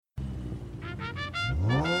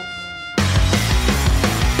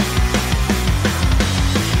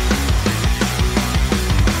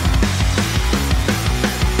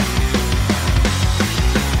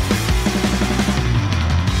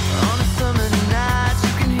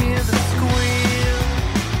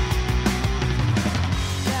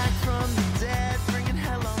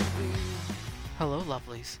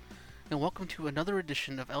boys, and welcome to another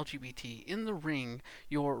edition of LGBT in the Ring,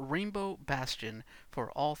 your rainbow bastion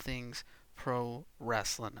for all things pro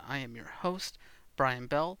wrestling. I am your host, Brian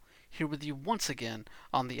Bell, here with you once again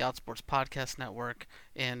on the Outsports Podcast Network,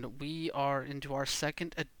 and we are into our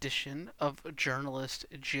second edition of Journalist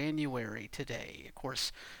January today. Of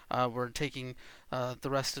course, we're taking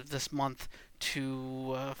the rest of this month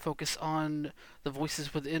to focus on the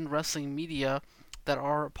voices within wrestling media that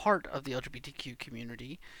are part of the LGBTQ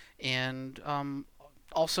community, and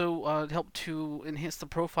also help to enhance the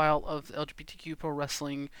profile of LGBTQ pro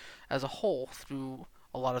wrestling as a whole through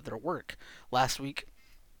a lot of their work. Last week,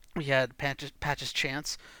 we had Patches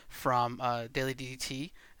Chance from Daily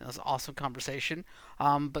DDT. That was an awesome conversation.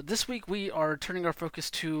 But this week, we are turning our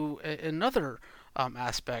focus to another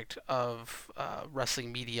aspect of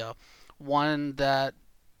wrestling media, one that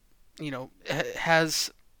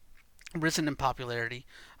has risen in popularity,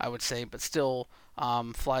 I would say, but still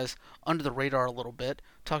flies under the radar a little bit.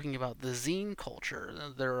 Talking about the zine culture,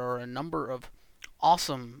 there are a number of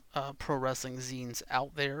awesome pro wrestling zines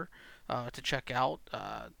out there to check out.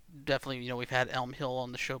 Definitely, we've had Elm Hill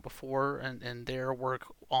on the show before, and their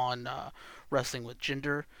work on wrestling with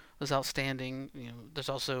gender was outstanding. There's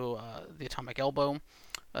also the Atomic Elbow.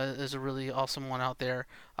 Is a really awesome one out there.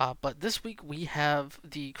 But this week we have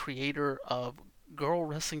the creator of Girl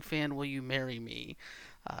Wrestling Fan Will You Marry Me,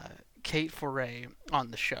 Kate Foray,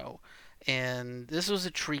 on the show. And this was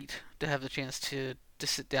a treat to have the chance to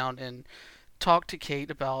sit down and talk to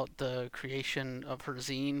Kate about the creation of her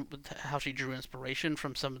zine, how she drew inspiration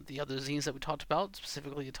from some of the other zines that we talked about,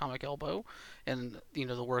 specifically Atomic Elbow, and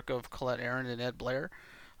the work of Colette Aaron and Ed Blair,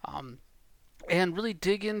 and really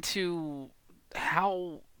dig into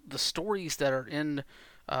how the stories that are in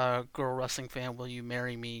Girl Wrestling Fan Will You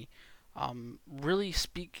Marry Me really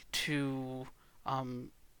speak to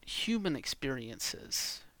human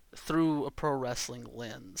experiences through a pro wrestling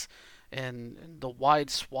lens, and the wide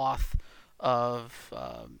swath of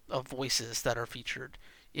voices that are featured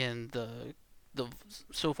in the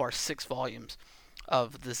so far 6 volumes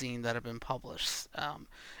of the zine that have been published.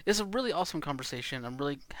 It's a really awesome conversation. I'm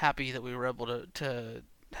really happy that we were able to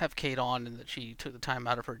have Kate on, and that she took the time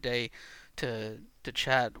out of her day to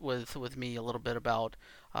chat with me a little bit about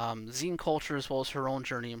zine culture as well as her own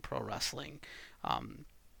journey in pro wrestling.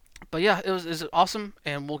 But yeah, it was awesome,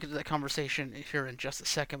 and we'll get to that conversation here in just a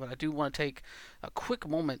second. But I do want to take a quick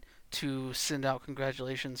moment to send out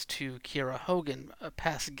congratulations to Kiera Hogan, a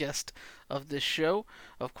past guest of this show.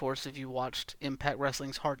 Of course, if you watched Impact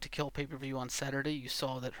Wrestling's Hard to Kill pay-per-view on Saturday, you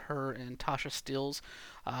saw that her and Tasha Steelz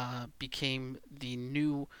became the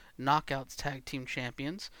new Knockouts Tag Team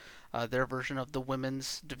Champions. Their version of the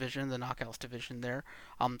women's division, the Knockouts division there.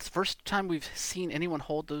 It's the first time we've seen anyone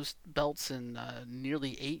hold those belts in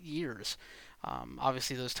nearly 8 years.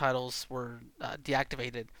 Obviously, those titles were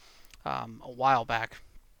deactivated a while back.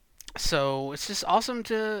 So it's just awesome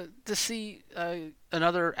to see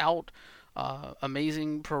another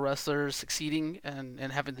amazing pro wrestler succeeding and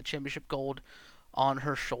having the championship gold on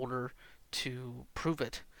her shoulder to prove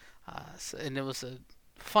it. And it was a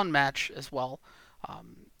fun match as well.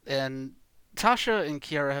 And Tasha and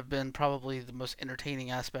Kiara have been probably the most entertaining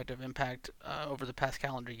aspect of Impact over the past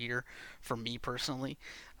calendar year for me personally.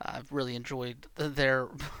 I've really enjoyed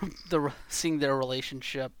seeing their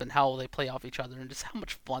relationship and how they play off each other, and just how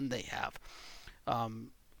much fun they have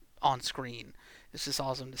on screen. It's just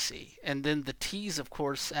awesome to see. And then the tease, of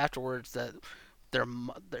course, afterwards, that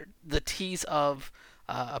the tease of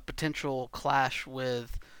a potential clash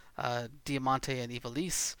with Diamante and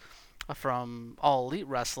Ivelisse from All Elite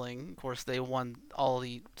Wrestling. Of course, they won All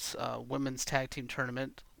Elite's women's tag team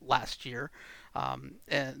tournament last year. And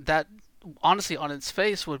that, honestly, on its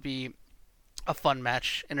face, would be a fun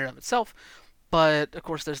match in and of itself. But, of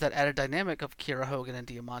course, there's that added dynamic of Kiera Hogan and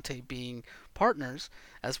Diamante being partners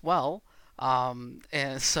as well.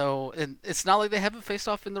 And so it's not like they haven't faced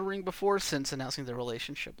off in the ring before since announcing their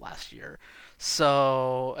relationship last year.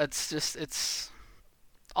 So it's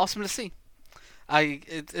awesome to see. I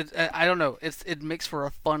don't know. It makes for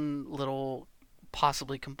a fun little,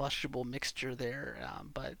 possibly combustible mixture there.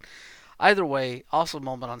 But either way, awesome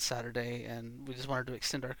moment on Saturday, and we just wanted to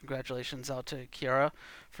extend our congratulations out to Kiara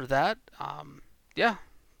for that. Yeah,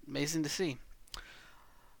 amazing to see.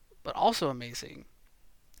 But also amazing,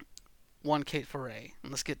 one Kate Foray.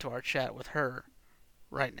 And let's get to our chat with her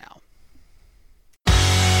right now.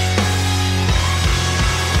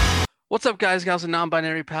 What's up, guys, gals, and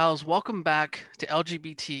non-binary pals? Welcome back to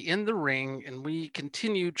LGBT in the Ring, and we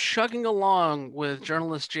continue chugging along with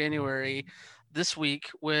Journalist January. this week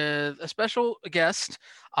with a special guest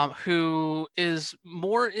who is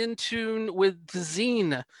more in tune with the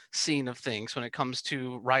zine scene of things when it comes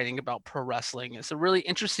to writing about pro wrestling. It's a really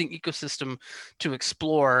interesting ecosystem to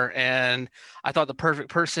explore, and I thought the perfect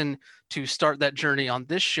person to start that journey on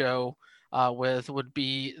this show with would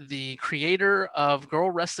be the creator of Girl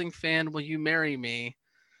Wrestling Fan Will You Marry Me,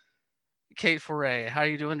 Kate Foray. How are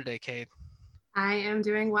you doing today, Kate? I am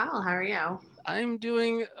doing well. How are you? I'm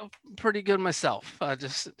doing pretty good myself.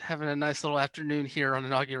 Just having a nice little afternoon here on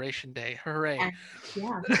Inauguration Day. Hooray. Uh,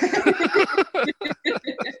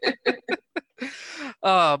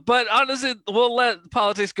 yeah. But honestly, we'll let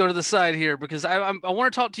politics go to the side here because I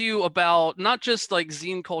want to talk to you about not just like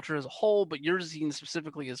zine culture as a whole, but your zine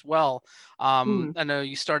specifically as well. Mm, I know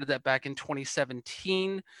you started that back in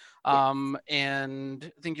 2017, yes. and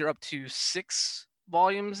I think you're up to 6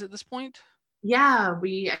 volumes at this point. Yeah,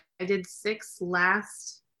 I did six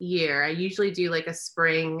last year. I usually do like a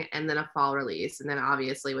spring and then a fall release. And then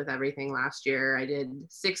obviously with everything last year, I did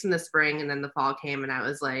six in the spring and then the fall came and I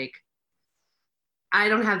was like, I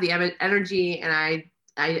don't have the energy and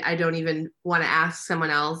I don't even want to ask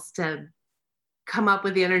someone else to come up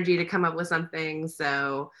with the energy to come up with something.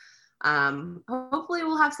 So hopefully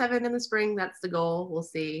we'll have seven in the spring. That's the goal. We'll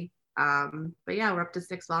see. But yeah, we're up to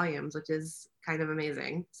six volumes, which is kind of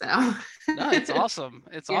amazing. So No, it's awesome.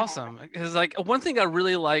 It's yeah, awesome because like one thing I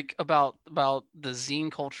really like about the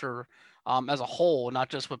zine culture as a whole, not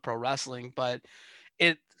just with pro wrestling, but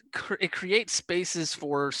it it creates spaces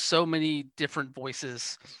for so many different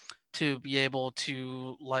voices to be able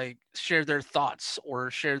to like share their thoughts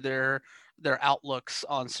or share their outlooks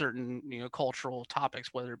on certain cultural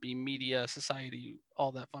topics, whether it be media, society,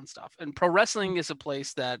 all that fun stuff. And pro wrestling is a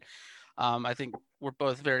place that I think we're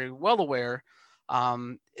both very well aware.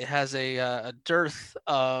 It has a dearth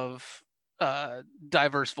of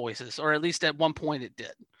diverse voices, or at least at one point it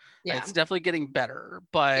did. yeah, It's definitely getting better, yeah.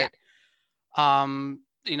 but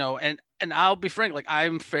and I'll be frank, like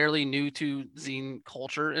I'm fairly new to zine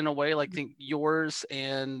culture in a way. Like think yours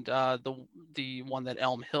and the one that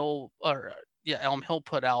Elm Hill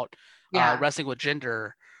put out, Yeah, Wrestling with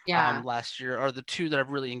Gender, yeah, last year are the two that I've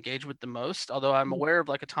really engaged with the most. Although I'm aware of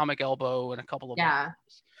like Atomic Elbow and a couple of yeah,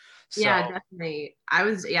 others. So yeah, definitely. I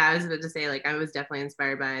was about to say, like, I was definitely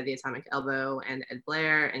inspired by the Atomic Elbow and Ed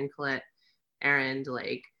Blair and Colette Aaron.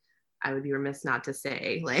 Like, I would be remiss not to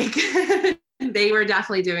say, like, they were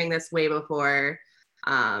definitely doing this way before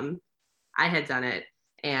um, I had done it.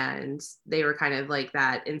 And they were kind of like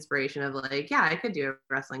that inspiration of like, yeah, I could do a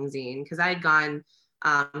wrestling zine because I had gone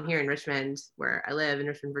here in Richmond, where I live in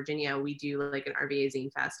Richmond, Virginia. We do like an RVA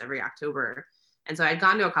zine fest every October, and so I'd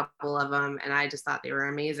gone to a couple of them, and I just thought they were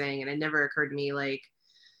amazing. And it never occurred to me like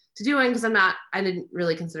to do one because I didn't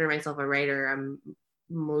really consider myself a writer. I'm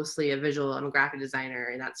mostly I'm a graphic designer,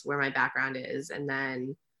 and that's where my background is. And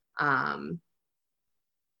then um,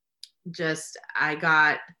 just I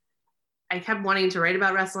kept wanting to write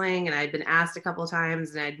about wrestling and I'd been asked a couple of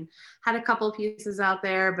times and I'd had a couple of pieces out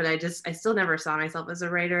there, but I still never saw myself as a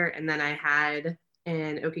writer. And then I had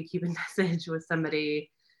an OkCupid message with somebody.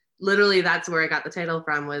 Literally, that's where I got the title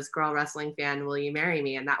from was Girl Wrestling Fan, Will You Marry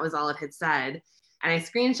Me? And that was all it had said. And I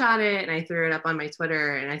screenshot it and I threw it up on my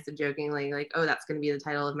Twitter and I said jokingly, like, oh, that's going to be the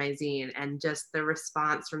title of my zine. And just the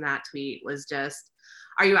response from that tweet was just,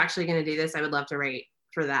 are you actually going to do this? I would love to write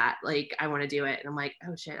for that. Like, I want to do it. And I'm like,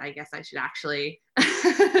 oh shit, I guess I should actually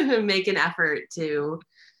make an effort to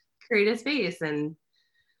create a space. And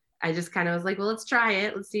I just kind of was like, well, let's try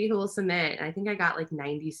it. Let's see who will submit. And I think I got like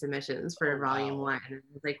 90 submissions for oh volume wow. one. And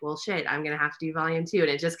I was like, well, shit, I'm going to have to do volume two. And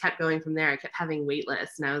it just kept going from there. I kept having wait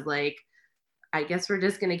lists. And I was like, I guess we're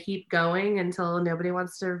just going to keep going until nobody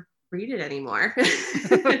wants to read it anymore.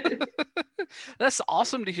 That's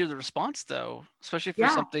awesome to hear the response though, especially for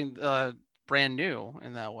Yeah. something brand new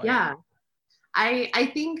in that way. Yeah.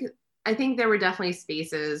 I think there were definitely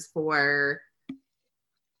spaces for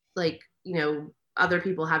like, other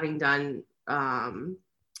people having done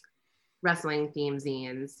wrestling theme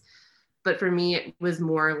zines. But for me, it was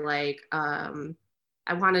more like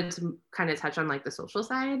I wanted to kind of touch on like the social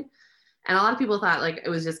side. And a lot of people thought like it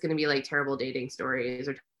was just going to be like terrible dating stories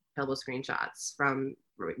or terrible screenshots from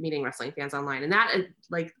meeting wrestling fans online. And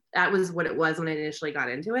that was what it was when I initially got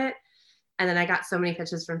into it. And then I got so many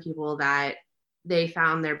pitches from people that they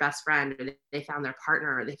found their best friend, or they found their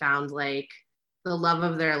partner, or they found like the love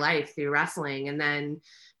of their life through wrestling. And then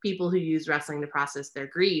people who use wrestling to process their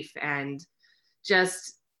grief, and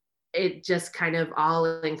just it just kind of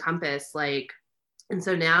all encompass like. And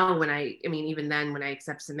so now I mean, even then when I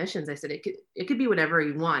accept submissions, I said it could be whatever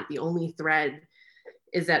you want. The only thread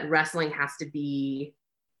is that wrestling has to be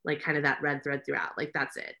like kind of that red thread throughout. Like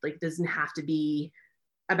that's it. Like it doesn't have to be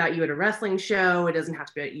about you at a wrestling show. It doesn't have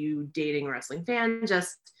to be about you dating a wrestling fan.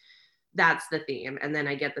 Just that's the theme. And then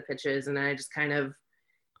I get the pitches and I just kind of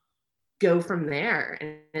go from there.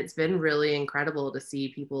 And it's been really incredible to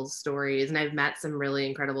see people's stories. And I've met some really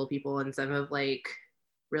incredible people and some of like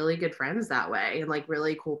really good friends that way and like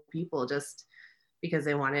really cool people just because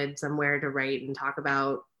they wanted somewhere to write and talk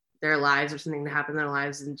about their lives or something to happen in their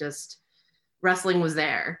lives. And just wrestling was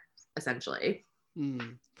there essentially.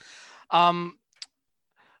 Mm. Um,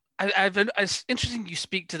 it's interesting you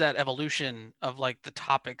speak to that evolution of like the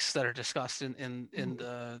topics that are discussed in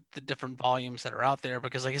the different volumes that are out there,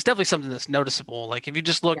 because like it's definitely something that's noticeable. Like if you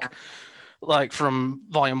just look Yeah. like from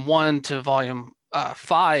volume 1 to volume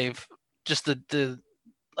 5, just the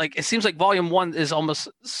like it seems like volume 1 is almost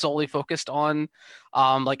solely focused on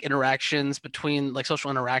like interactions between like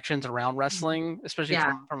social interactions around wrestling, especially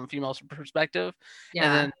Yeah. from a female perspective. And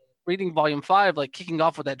Yeah. then reading volume 5, like kicking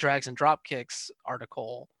off with that drags and drop kicks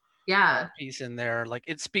article Yeah. piece in there, like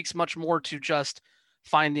it speaks much more to just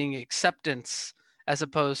finding acceptance as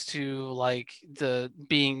opposed to like the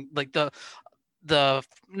being like the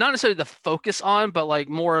not necessarily the focus on, but like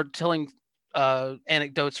more telling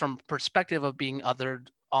anecdotes from perspective of being othered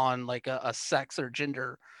on like a sex or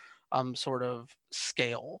gender sort of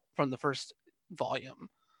scale from the first volume.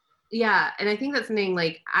 Yeah. And I think that's something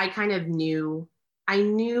like I kind of knew, I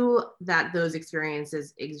knew that those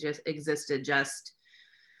experiences existed just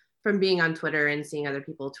from being on Twitter and seeing other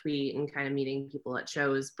people tweet and kind of meeting people at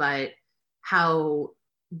shows, but how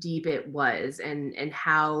deep it was and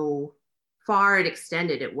how far it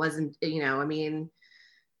extended. It wasn't, you know, I mean,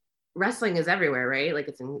 wrestling is everywhere, right? Like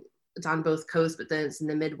it's on both coasts, but then it's in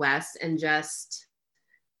the Midwest. And just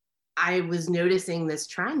I was noticing this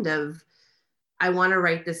trend of I want to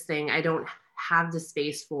write this thing. I don't have the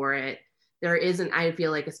space for it. There isn't, I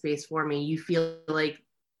feel like, a space for me. You feel like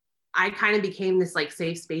I kind of became this like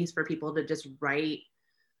safe space for people to just write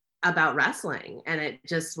about wrestling. And it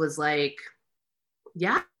just was like,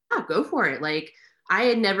 yeah, go for it. Like I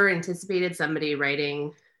had never anticipated somebody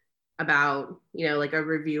writing about, you know, like a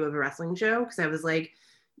review of a wrestling show. Cause I was like,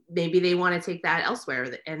 maybe they want to take that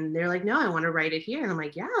elsewhere. And they're like, no, I want to write it here. And I'm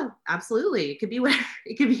like, yeah, absolutely. It could be whatever,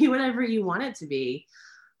 it could be whatever you want it to be.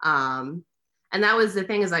 Um, and that was the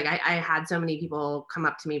thing is like, I had so many people come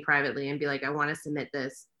up to me privately and be like, I want to submit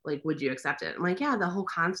this. Like, would you accept it? I'm like, yeah, the whole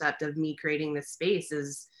concept of me creating this space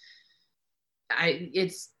is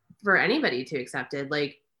it's for anybody to accept it.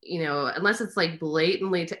 Like, you know, unless it's like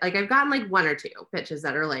blatantly, like I've gotten like one or two pitches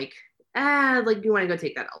that are like, like you want to go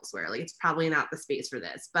take that elsewhere. Like it's probably not the space for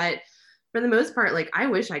this. But for the most part, like I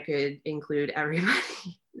wish I could include everybody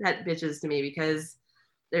that bitches to me because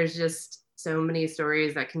there's just so many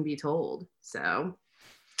stories that can be told. So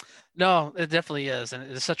No, it definitely is,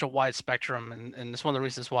 and it's such a wide spectrum, and it's one of the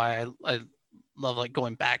reasons why I love like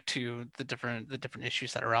going back to the different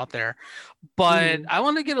issues that are out there. But mm, I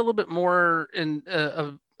want to get a little bit more in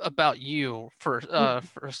about you first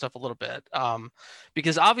up a little bit,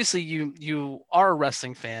 because obviously you are a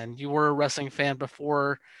wrestling fan. You were a wrestling fan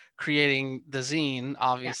before creating the zine, yeah.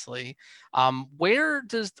 obviously. Where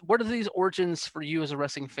do these origins for you as a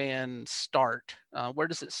wrestling fan start? Where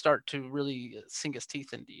does it start to really sink its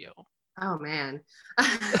teeth into you? Oh man.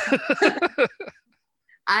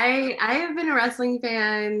 I have been a wrestling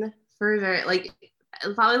fan for very like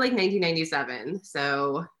probably like 1997.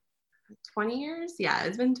 So 20 years. Yeah,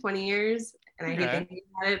 it's been 20 years, and I hate Okay. thinking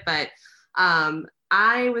about it, but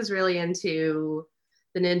I was really into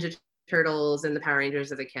the Ninja Turtles and the Power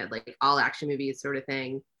Rangers as a kid, like all action movies sort of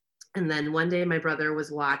thing. And then one day my brother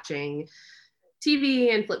was watching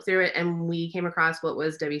TV and flipped through it, and we came across what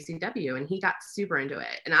was WCW, and he got super into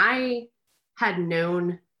it. And I had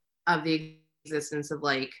known of the existence of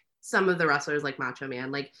like some of the wrestlers like Macho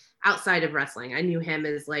Man, like outside of wrestling. I knew him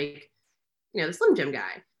as like, you know, the Slim Jim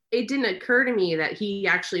guy. It didn't occur to me that he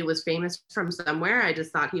actually was famous from somewhere. I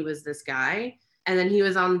just thought he was this guy. And then he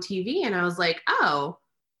was on TV, and I was like, oh,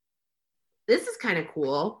 this is kind of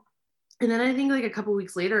cool. And then I think like a couple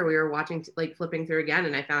weeks later, we were watching, like flipping through again,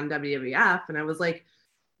 and I found WWF, and I was like,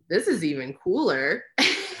 this is even cooler.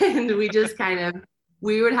 And we just kind of,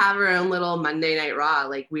 we would have our own little Monday Night Raw.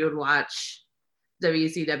 Like we would watch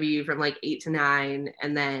WCW from like 8 to 9,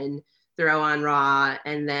 and then throw on Raw,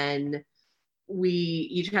 and then we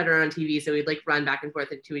each had our own TV, so we'd like run back and forth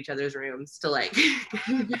into each other's rooms to like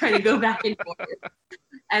kind of go back and forth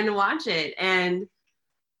and watch it. And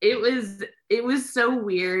it was so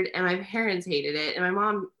weird, and my parents hated it, and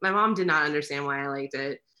my mom did not understand why I liked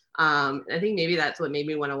it. I think maybe that's what made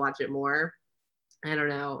me want to watch it more. I don't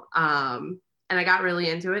know. And I got really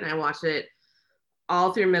into it, and I watched it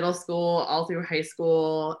all through middle school, all through high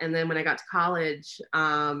school. And then when I got to college,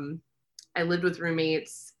 I lived with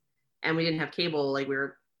roommates and we didn't have cable. Like we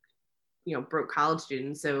were, broke college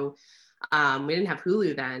students. So we didn't have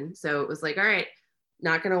Hulu then. So it was like, all right,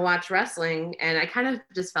 not going to watch wrestling. And I kind of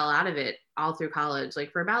just fell out of it all through college,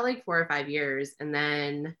 like for about like 4 or 5 years. And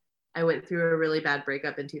then I went through a really bad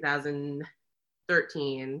breakup in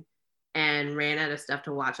 2013 and ran out of stuff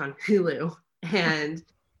to watch on Hulu and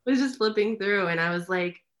was just flipping through. And I was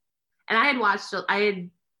like, and I had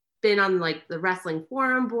been on like the wrestling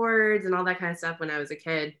forum boards and all that kind of stuff when I was a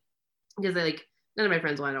kid because none of my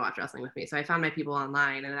friends wanted to watch wrestling with me. So I found my people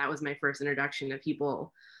online, and that was my first introduction to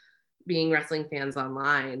people being wrestling fans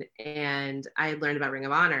online. And I learned about Ring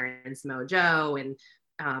of Honor and Samoa Joe and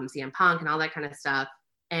CM Punk and all that kind of stuff.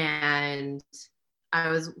 And I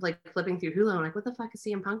was like flipping through Hulu and like, what the fuck is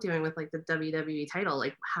CM Punk doing with like the WWE title?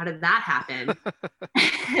 Like, how did that happen?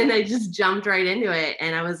 And I just jumped right into it.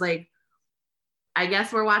 And I was like, I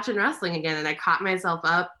guess we're watching wrestling again. And I caught myself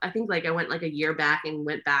up. I think like I went like a year back and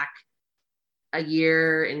went back a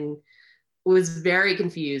year and was very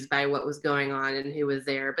confused by what was going on and who was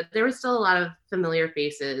there. But there was still a lot of familiar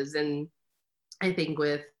faces. And I think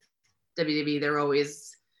with WWE, they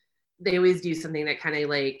always do something that kind of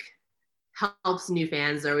like helps new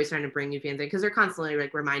fans. They're always trying to bring new fans in because they're constantly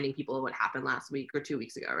like reminding people of what happened last week or 2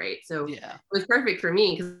 weeks ago, right? So Yeah. it was perfect for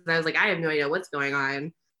me because I was like, I have no idea what's going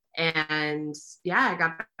on. And yeah, I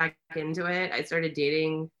got back into it. I started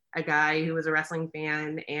dating a guy who was a wrestling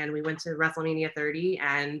fan, and we went to WrestleMania 30,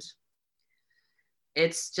 and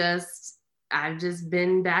I've just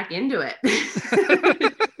been back into it.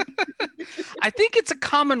 I think it's a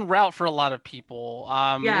common route for a lot of people,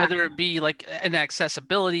 Yeah. whether it be like an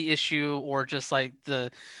accessibility issue or just like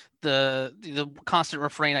the constant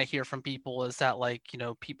refrain I hear from people is that like,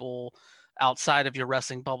 people outside of your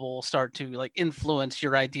wrestling bubble start to like influence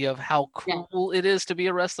your idea of how Yeah. cool it is to be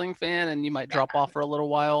a wrestling fan, and you might drop off for a little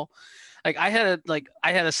while. Like I had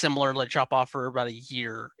a similar like drop off for about a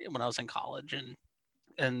year when I was in college,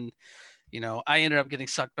 and I ended up getting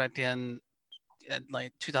sucked back in at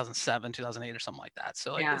like 2007, 2008 or something like that.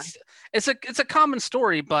 So like Yeah. it's a common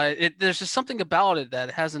story, but there's just something about it that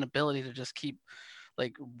has an ability to just keep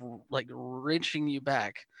like reaching you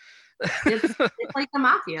back. It's like the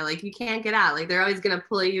mafia. Like you can't get out. Like they're always gonna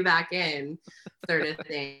pull you back in, sort of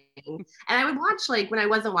thing. And I would watch like when I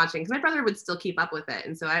wasn't watching, because my brother would still keep up with it.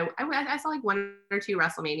 And so I saw like 1 or 2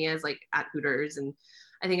 WrestleManias like at Hooters, and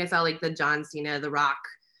I think I saw like the John Cena, The Rock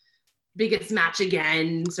biggest match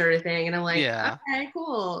again sort of thing. And I'm like, Yeah. okay,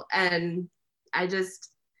 cool. And I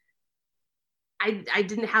I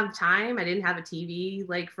didn't have time. I didn't have a TV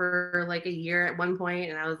like for like a year at one point,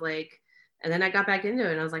 and I was like, and then I got back into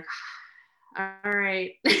it, and I was like, all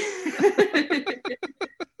right.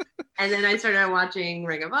 And then I started watching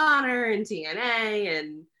Ring of Honor and TNA,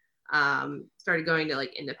 and started going to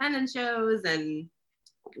like independent shows, and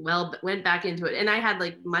went back into it. And I had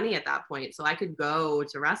like money at that point, so I could go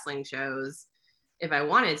to wrestling shows if I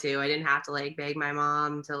wanted to. I didn't have to like beg my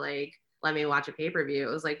mom to like let me watch a pay-per-view.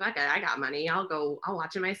 It was like, fuck it, I got money, I'll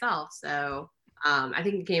watch it myself. So I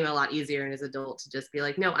think it became a lot easier as an adult to just be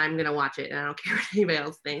like, no, I'm gonna watch it and I don't care what anybody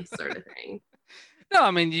else thinks, sort of thing. No,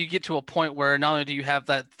 I mean, you get to a point where not only do you have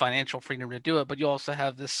that financial freedom to do it, but you also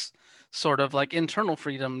have this sort of like internal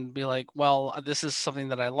freedom to be like, well, this is something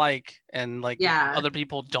that I like, and like if Yeah. other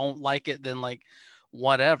people don't like it, then like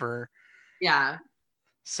whatever. Yeah.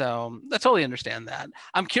 So I totally understand that.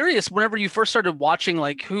 I'm curious, whenever you first started watching,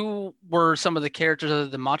 like who were some of the characters other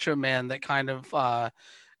than Macho Man that kind of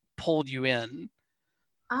pulled you in?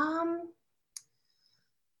 um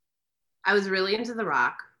I was really into The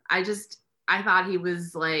Rock. I thought he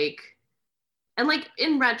was like, and like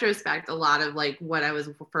in retrospect, a lot of like what I was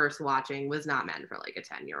first watching was not meant for like a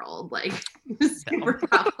 10-year-old, like super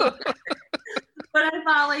problematic. But I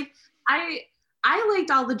thought like I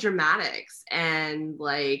liked all the dramatics, and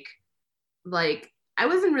like I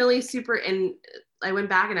wasn't really super in. I went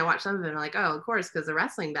back and I watched some of it and I'm like, oh, of course, because the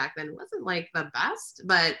wrestling back then wasn't like the best.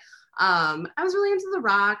 But I was really into The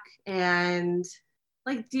Rock and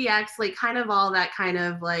like DX, like kind of all that kind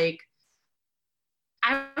of like,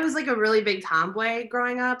 I was like a really big tomboy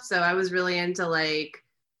growing up. So I was really into like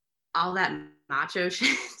all that macho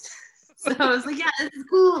shit. So I was like, yeah, this is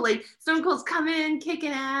cool. Like Stone Cold's coming,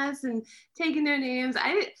 kicking ass and taking their names.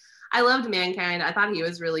 I loved Mankind. I thought he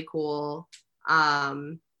was really cool.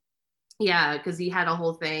 Yeah, because he had a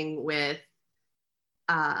whole thing with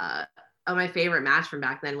oh, my favorite match from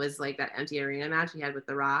back then was like that empty arena match he had with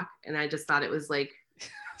The Rock. And I just thought it was like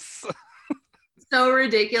so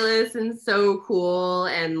ridiculous and so cool,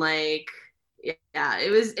 and like Yeah,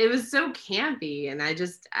 it was so campy, and I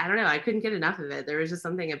don't know, I couldn't get enough of it. There was just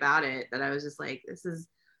something about it that I was just like, this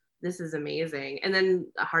is amazing. And then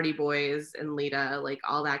Hardy Boys and Lita, like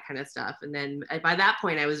all that kind of stuff. And then by that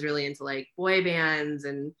point, I was really into like boy bands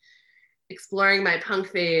and exploring my punk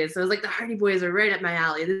phase. So I was like, the Hardy Boys are right up my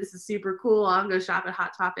alley. This is super cool. I'll go shop at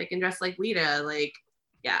Hot Topic and dress like Lita. Like,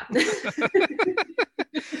 yeah.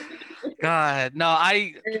 God, no,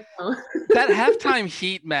 that halftime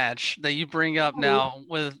heat match that you bring up now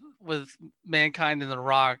with Mankind and The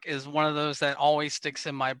Rock is one of those that always sticks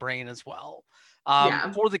in my brain as well.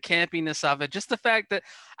 Yeah. For the campiness of it, just the fact that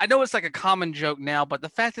I know it's like a common joke now, but the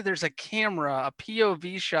fact that there's a camera, a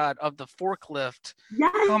POV shot of the forklift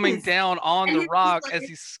coming Yes. down on And The Rock as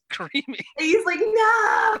he's screaming. he's like,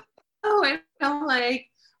 no. And I'm like,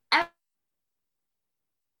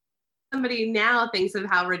 somebody now thinks of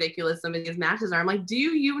how ridiculous some of these matches are. I'm like, do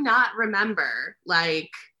you not remember like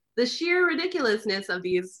the sheer ridiculousness of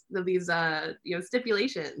these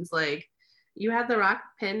stipulations? Like, you had The Rock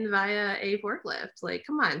pinned via a forklift. Like,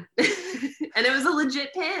 come on. And it was a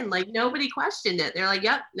legit pin. Like, nobody questioned it. They're like,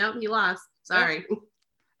 yep, nope, he lost. Sorry. Yep.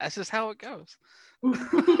 That's just how it goes.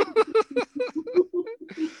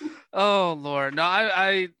 Oh Lord,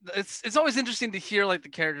 no, it's always interesting to hear like the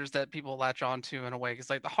characters that people latch on to in a way, because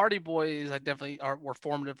like the Hardy Boys, I definitely were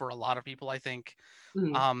formative for a lot of people, I think.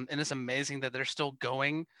 Mm-hmm. And it's amazing that they're still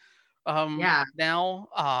going Yeah. now.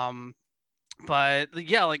 But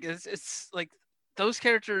yeah, like it's like those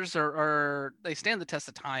characters are they stand the test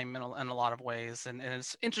of time in a lot of ways, and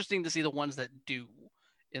it's interesting to see the ones that do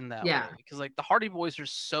in that way, Yeah. because like the Hardy Boys are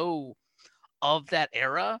so of that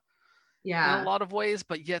era in a Yeah. lot of ways,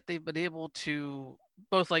 but yet they've been able to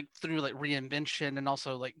both like through like reinvention and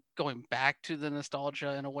also like going back to the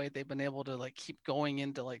nostalgia in a way, they've been able to like keep going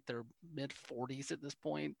into like their mid 40s at this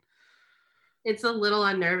point. It's a little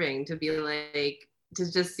unnerving to be like, to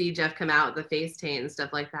just see Jeff come out with the face taint and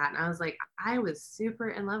stuff like that. And I was like, I was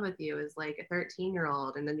super in love with you as like a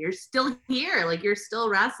 13-year-old. And then you're still here. Like, you're still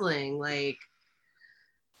wrestling. Like,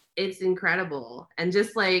 it's incredible. And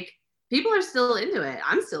just like, people are still into it.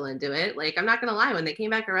 I'm still into it. Like, I'm not going to lie. When they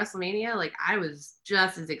came back at WrestleMania, like, I was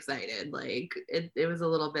just as excited. Like, it was a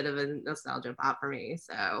little bit of a nostalgia pop for me.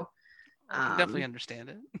 So, I can definitely understand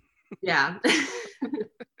it. yeah.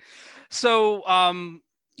 So,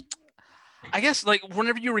 I guess like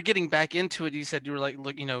whenever you were getting back into it, you said you were like,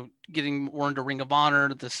 look, getting more into Ring of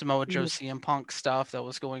Honor, the Samoa Joe CM Punk stuff that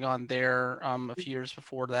was going on there a few years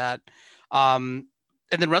before that. And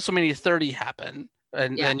then WrestleMania 30 happened,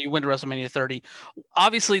 and Yeah. then you went to WrestleMania 30.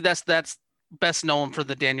 Obviously, that's best known for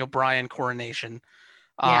the Daniel Bryan coronation,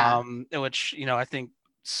 Yeah. in which I think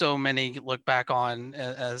so many look back on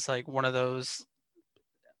as like one of those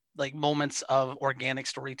like moments of organic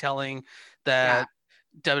storytelling Yeah. that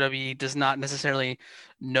WWE does not necessarily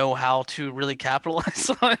know how to really capitalize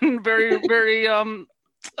on very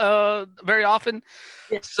often.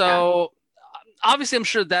 Yeah. So obviously I'm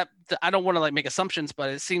sure that I don't want to like make assumptions, but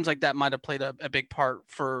it seems like that might have played a big part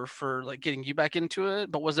for like getting you back into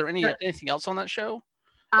it. But was there anything else on that show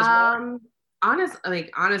as well?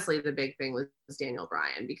 Honestly, the big thing was Daniel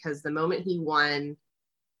Bryan, because the moment he won,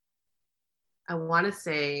 I want to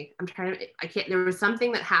say, I can't, there was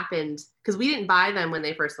something that happened because we didn't buy them when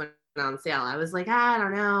they first went on sale. I was like, I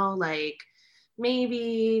don't know, like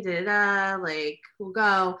maybe, like we'll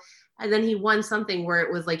go. And then he won something where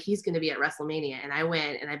it was like, he's going to be at WrestleMania. And I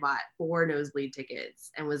went and I bought 4 nosebleed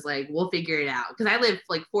tickets and was like, we'll figure it out. Cause I live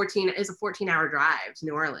like it's a 14-hour drive to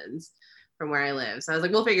New Orleans from where I live. So I was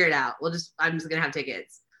like, we'll figure it out. I'm just going to have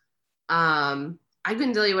tickets. I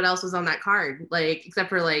couldn't tell you what else was on that card, like except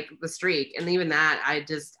for like the streak, and even that,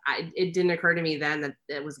 it didn't occur to me then that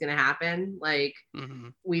it was gonna happen. Like,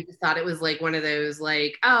 we just thought it was like one of those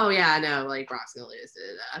like, oh yeah, no, like Brock's gonna lose.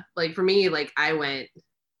 Like for me, like I went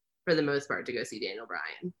for the most part to go see Daniel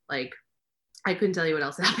Bryan. Like, I couldn't tell you what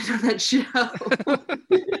else happened on that show.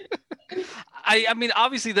 I mean,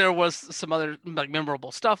 obviously there was some other like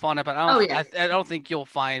memorable stuff on it, but I don't think you'll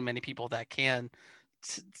find many people that can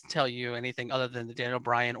tell you anything other than the Daniel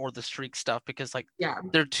Bryan or the streak stuff, because like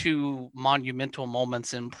they're 2 monumental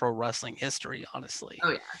moments in pro wrestling history, honestly. Oh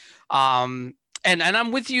yeah. And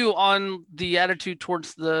I'm with you on the attitude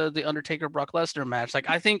towards the Undertaker Brock Lesnar match. Like,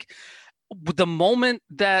 I think the moment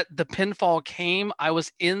that the pinfall came, I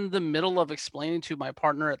was in the middle of explaining to my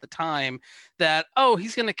partner at the time that, oh,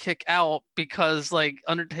 he's gonna kick out because like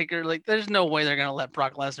Undertaker, like there's no way they're gonna let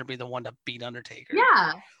Brock Lesnar be the one to beat Undertaker.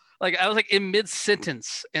 Yeah. Like, I was like in mid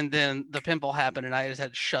sentence, and then the pinfall happened, and I just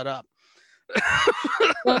had to shut up.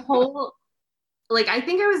 The whole, like, I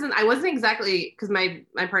think I wasn't exactly, because my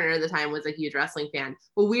partner at the time was a huge wrestling fan,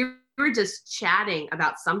 but we were just chatting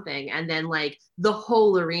about something, and then like the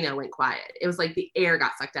whole arena went quiet. It was like the air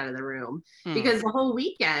got sucked out of the room because the whole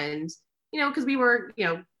weekend, because we were,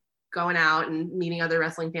 going out and meeting other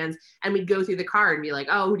wrestling fans, and we'd go through the card and be like,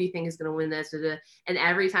 oh, who do you think is going to win this? And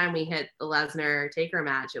every time we hit the Lesnar Taker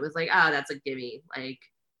match, it was like, oh, that's a gimme. Like,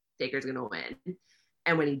 Taker's going to win.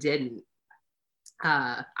 And when he didn't,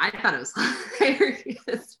 I thought it was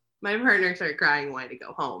hilarious. My partner started crying and wanted to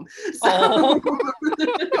go home. So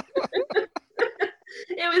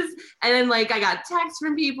it was, and then like I got texts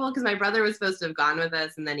from people because my brother was supposed to have gone with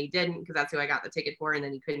us and then he didn't because that's who I got the ticket for, and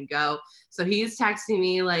then he couldn't go. So he's texting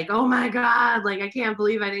me like, oh my God, like I can't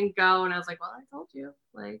believe I didn't go. And I was like, well, I told you,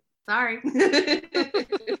 like, sorry.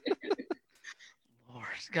 Lord,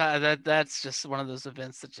 God, that's just one of those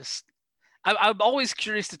events that just I'm always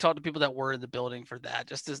curious to talk to people that were in the building for that,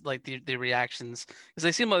 just as like the reactions, because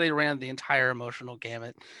they seem like they ran the entire emotional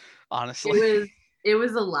gamut, honestly. It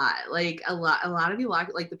was a lot, like a lot of people,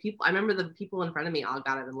 like the people, I remember the people in front of me all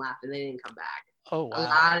got up and left and they didn't come back. Oh, wow. A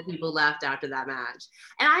lot of people left after that match.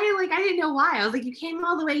 And I didn't know why. I was like, you came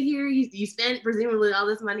all the way here, you spent presumably all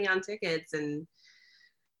this money on tickets, and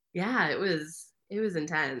yeah, it was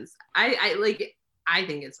intense. I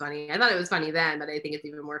think it's funny. I thought it was funny then, but I think it's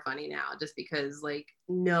even more funny now just because like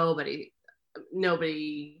nobody,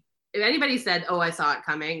 if anybody said, oh, I saw it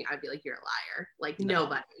coming, I'd be like, you're a liar. Like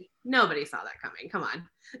nobody saw that coming. Come on.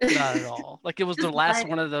 Not at all. Like it was the last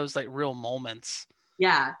one of those like real moments.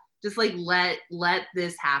 Yeah. Just like let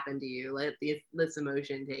this happen to you. Let this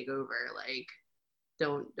emotion take over. Like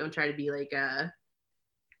don't try to be like a,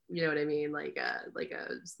 you know what I mean? Like a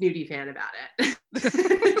snooty fan about it.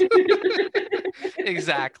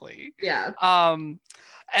 Exactly. Yeah.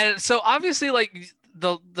 And so obviously like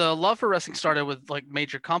the love for wrestling started with like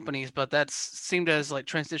major companies, but that's seemed as like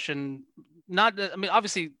transition. Not, I mean,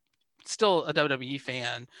 obviously still a WWE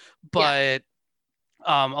fan, but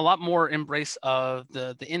a lot more embrace of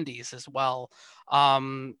the indies as well.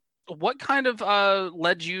 What kind of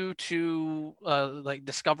led you to like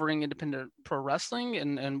discovering independent pro wrestling,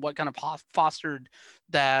 and what kind of fostered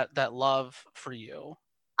that love for you?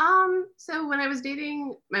 So when I was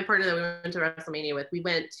dating my partner that we went to WrestleMania with, we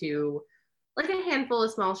went to like a handful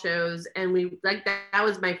of small shows, and we like that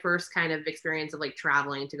was my first kind of experience of like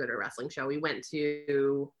traveling to go to a wrestling show. We went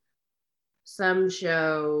to some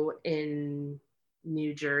show in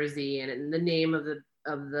New Jersey, and the name of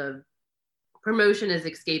the promotion is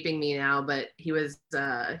escaping me now, but he was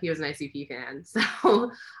an ICP fan.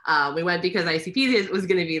 So we went because ICP was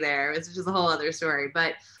going to be there. It was just a whole other story.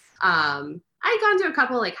 But I'd gone to a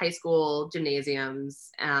couple like high school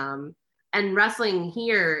gymnasiums, and wrestling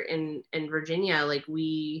here in Virginia, like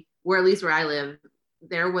or at least where I live,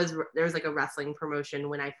 there was like a wrestling promotion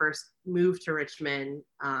when I first moved to Richmond,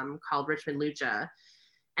 called Richmond Lucha,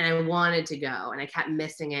 and I wanted to go, and I kept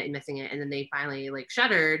missing it, and then they finally like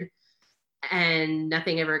shuttered, and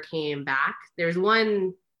nothing ever came back. There's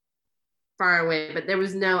one far away, but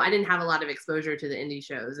I didn't have a lot of exposure to the indie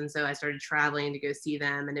shows, and so I started traveling to go see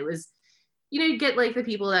them, and it was, you get like the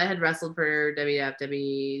people that had wrestled for WWF,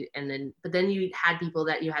 but then you had people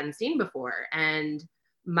that you hadn't seen before. And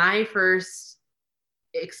my first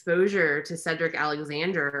exposure to Cedric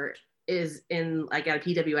Alexander is in like at a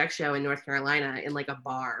PWX show in North Carolina in like a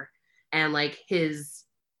bar, and like his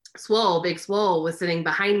Big Swole was sitting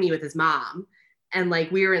behind me with his mom, and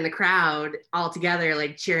like we were in the crowd all together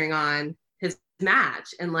like cheering on his match.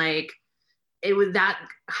 And like it was that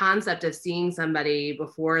concept of seeing somebody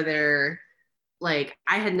before they're like,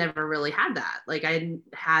 I had never really had that. Like I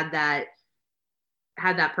had that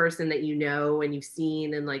person that and you've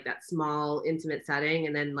seen in like that small intimate setting,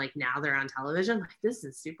 and then like now they're on television. Like this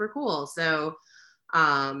is super cool. So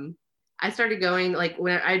I started going like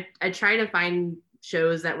when I try to find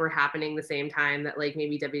shows that were happening the same time that like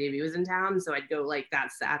maybe WWE was in town. So I'd go like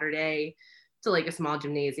that Saturday to like a small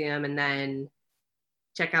gymnasium and then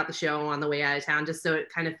check out the show on the way out of town, just so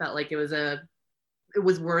it kind of felt like it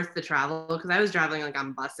was worth the travel, because I was traveling like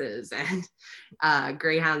on buses and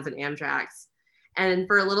Greyhounds and Amtraks. And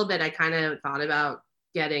for a little bit, I kind of thought about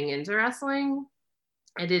getting into wrestling.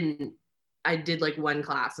 I did like one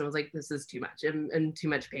class and I was like, this is too much. I'm in too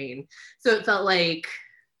much pain. So it felt like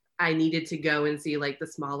I needed to go and see like the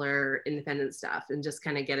smaller independent stuff and just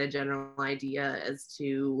kind of get a general idea as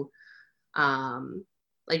to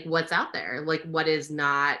like what's out there, like what is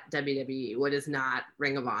not WWE, what is not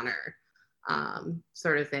Ring of Honor,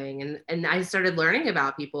 sort of thing. And I started learning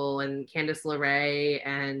about people and Candice LeRae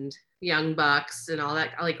and Young Bucks and all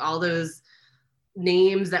that, like all those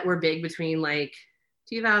names that were big between like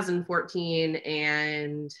 2014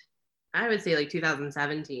 and I would say like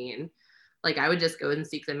 2017. Like I would just go and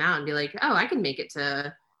seek them out and be like, oh, I can make it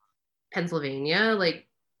to Pennsylvania, like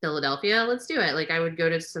Philadelphia, let's do it. Like I would go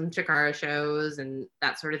to some Chikara shows and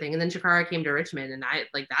that sort of thing. And then Chikara came to Richmond and I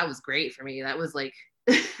like that was great for me. That was like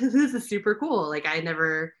this is super cool. Like I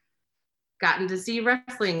never gotten to see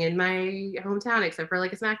wrestling in my hometown except for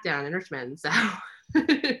like a SmackDown in Richmond. So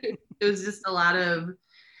it was just a lot of,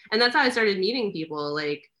 and that's how I started meeting people.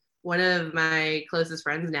 Like one of my closest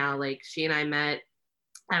friends now, like she and I met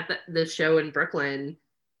at the show in Brooklyn.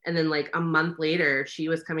 And then like a month later, she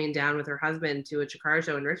was coming down with her husband to a Chikara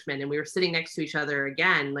show in Richmond. And we were sitting next to each other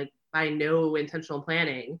again, like by no intentional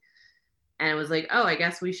planning. And it was like, oh, I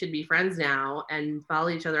guess we should be friends now and follow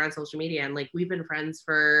each other on social media. And like we've been friends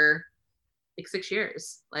for like 6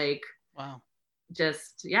 years. Like, Wow.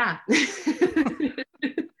 just yeah.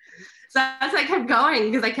 So as I kept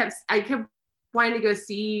going, because I kept wanting to go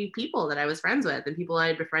see people that I was friends with and people I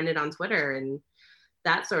had befriended on Twitter and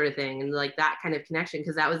that sort of thing, and like that kind of connection,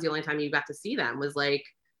 because that was the only time you got to see them was like,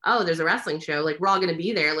 oh, there's a wrestling show, like we're all going to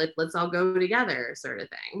be there, let's all go together, sort of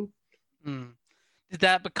thing. Did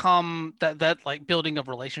that become that like building of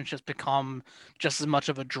relationships become just as much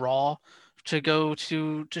of a draw to go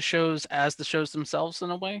to shows as the shows themselves in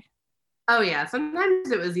a way? Oh yeah, sometimes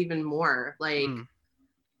it was even more like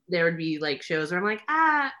there would be like shows where I'm like,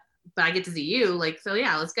 but I get to see you, like, so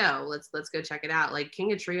yeah, let's go, let's go check it out. Like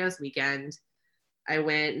King of Trios weekend, I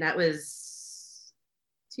went, and that was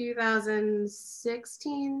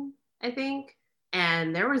 2016, I think.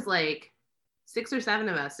 And there was like 6 or 7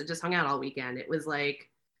 of us that just hung out all weekend. It was like,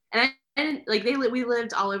 and I didn't like we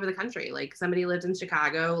lived all over the country. Like somebody lived in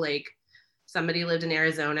Chicago, like somebody lived in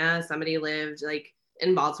Arizona, somebody lived like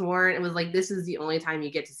in Baltimore. And it was like, this is the only time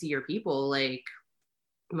you get to see your people. Like,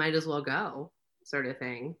 might as well go, sort of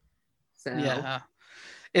thing. So Yeah.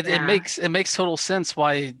 It yeah. it makes total sense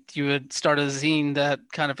why you would start a zine that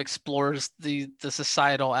kind of explores the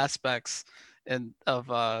societal aspects and of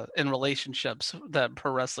in relationships that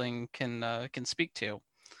pro wrestling can speak to.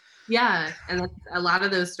 Yeah, and a lot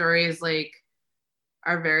of those stories like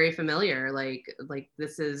are very familiar. Like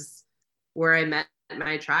this is where I met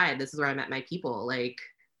my tribe. This is where I met my people. Like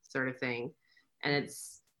sort of thing, and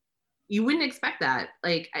it's you wouldn't expect that.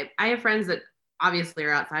 Like I have friends that obviously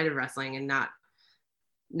are outside of wrestling and not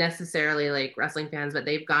necessarily like wrestling fans, but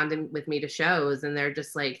they've with me to shows and they're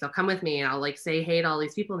just like, they'll come with me and I'll like say hey to all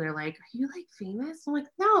these people and they're like, are you like famous? I'm like,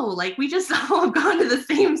 no, like we just all have gone to the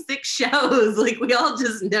same 6 shows, like we all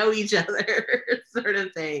just know each other sort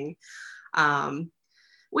of thing.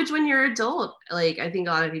 Which when you're adult, like I think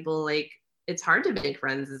a lot of people, like it's hard to make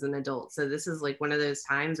friends as an adult, so this is like one of those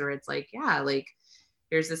times where it's like, yeah, like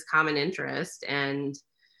here's this common interest. And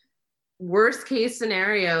worst case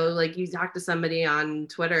scenario, like you talk to somebody on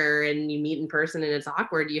Twitter and you meet in person and it's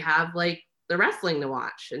awkward, you have like the wrestling to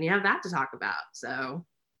watch and you have that to talk about. So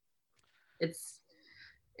it's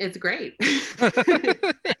great. and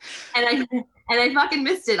I fucking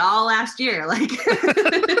missed it all last year. Like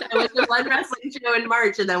I went to one wrestling show in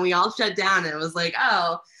March and then we all shut down and it was like,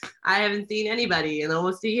 oh, I haven't seen anybody in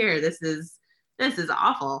almost a year. This is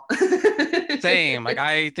awful. Same. Like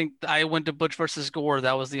I think I went to Butch versus Gore.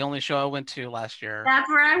 That was the only show I went to last year. That's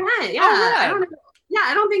where I went. Yeah. Oh, I rad. don't know. Yeah,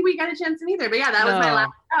 I don't think we got a chance in either. But yeah, that was my No.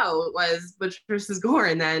 last show, was Butch versus Gore.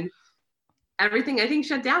 And then everything I think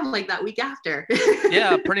shut down like that week after.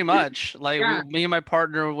 Yeah, pretty much. Like Yeah. me and my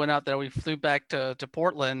partner went out there. We flew back to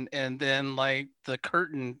Portland, and then like the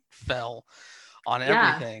curtain fell on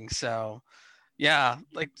Yeah. everything. So yeah,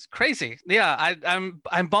 like it's crazy. Yeah, I'm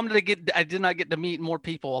bummed I did not get to meet more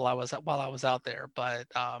people while I was out there, but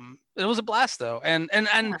it was a blast though. And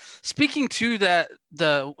Yeah. speaking to that,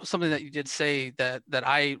 something that you did say that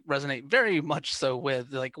I resonate very much so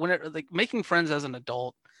with, like like making friends as an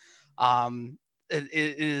adult, it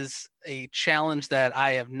is a challenge that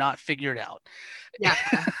I have not figured out. Yeah.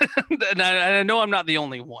 And I know I'm not the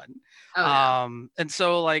only one. Oh, yeah. And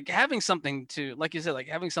so like having something to, like you said, like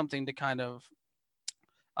having something to kind of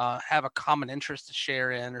have a common interest to share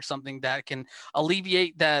in, or something that can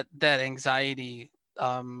alleviate that anxiety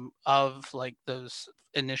of like those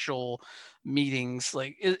initial meetings.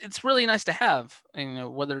 Like it's really nice to have, you know,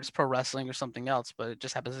 whether it's pro wrestling or something else, but it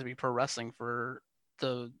just happens to be pro wrestling for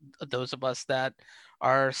those of us that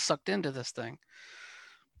are sucked into this thing.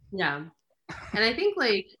 Yeah. And I think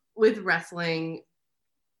like with wrestling,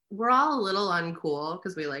 we're all a little uncool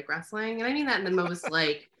because we like wrestling. And I mean that in the most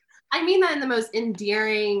like, I mean that in the most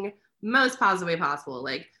endearing, most positive way possible.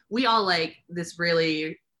 Like we all like this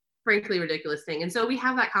really, frankly, ridiculous thing. And so we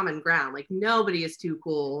have that common ground. Like nobody is too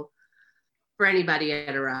cool for anybody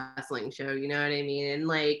at a wrestling show. You know what I mean? And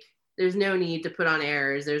like, there's no need to put on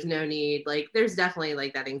airs. There's no need, like, there's definitely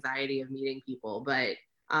like that anxiety of meeting people, but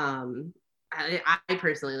I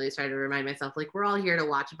personally at least try to remind myself, like, we're all here to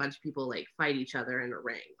watch a bunch of people like fight each other in a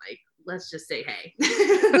ring. Like, let's just say hey.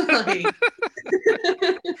 Like,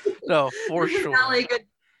 No, for this is not sure. like a,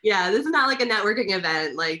 yeah, this is not like a networking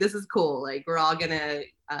event. Like, this is cool. Like, we're all gonna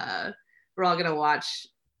watch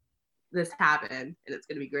this happen, and it's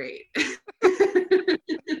gonna be great.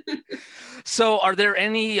 So, are there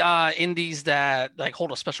any indies that like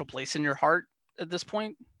hold a special place in your heart at this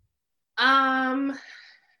point? um,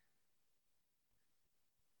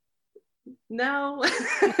 no.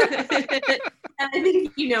 I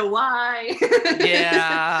think you know why.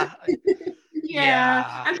 Yeah, Yeah,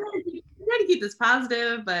 yeah, I'm trying to keep this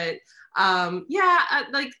positive, but yeah,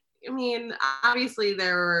 like, I mean, obviously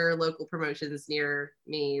there were local promotions near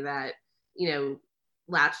me that, you know,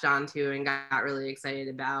 latched onto and got really excited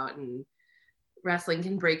about, and wrestling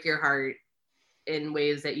can break your heart in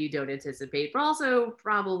ways that you don't anticipate, but also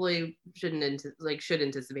probably should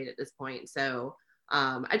anticipate at this point. So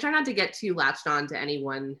I try not to get too latched on to any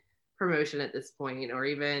one promotion at this point, or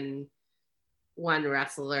even one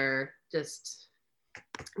wrestler. Just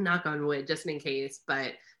knock on wood, just in case.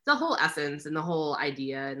 But the whole essence and the whole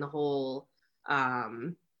idea and the whole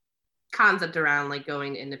concept around like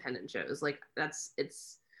going to independent shows, like,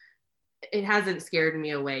 it hasn't scared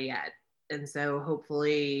me away yet. And so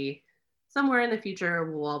hopefully somewhere in the future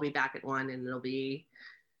we'll all be back at one, and it'll be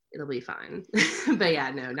fine. But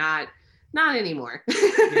yeah, no, not anymore.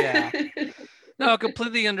 yeah. No,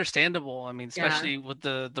 completely understandable. I mean, Yeah. especially with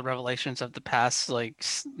the revelations of the past, like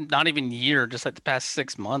not even year, just like the past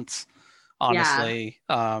 6 months. Yeah. Honestly,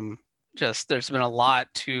 just there's been a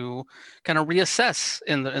lot to kind of reassess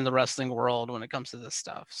in the wrestling world when it comes to this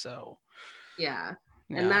stuff. So, Yeah.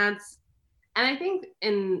 And yeah, that's, and I think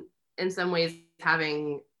in some ways,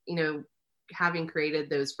 having, having created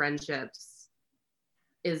those friendships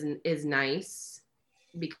is nice,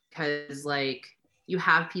 because like you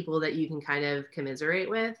have people that you can kind of commiserate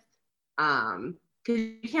with, because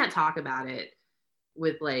you can't talk about it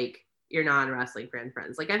with like your non-wrestling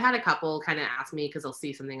friends. Like, I've had a couple kind of ask me because they'll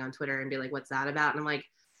see something on Twitter and be like, what's that about? And I'm like,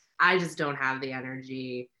 I just don't have the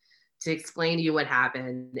energy to explain to you what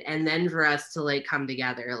happened, and then for us to like come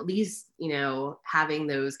together. At least, having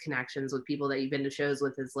those connections with people that you've been to shows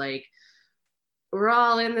with is like, we're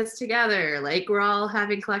all in this together. Like, we're all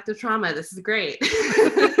having collective trauma. This is great.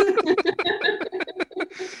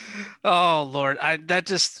 oh Lord, I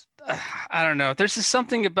don't know. There's just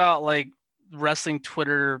something about like wrestling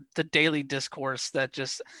Twitter, the daily discourse that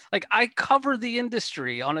just like I cover the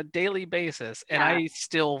industry on a daily basis, and Yeah. I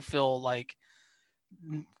still feel like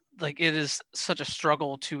it is such a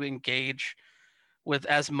struggle to engage with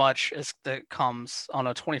as much as that comes on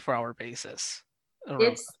a 24-hour basis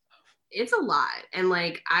around. It's a lot. And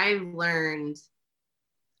like, I've learned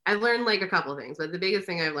like a couple of things, but the biggest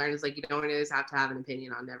thing I've learned is like, you don't always have to have an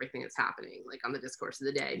opinion on everything that's happening, like on the discourse of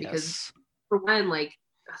the day. Because Yes. for one, like,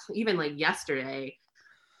 even like yesterday,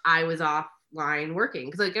 I was offline working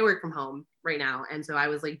because like I work from home right now. And so I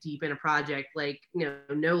was like deep in a project, like,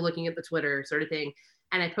 no looking at the Twitter sort of thing.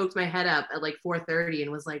 And I poked my head up at like 4:30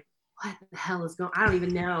 and was like, what the hell is going on? I don't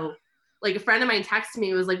even know. Like, a friend of mine texted me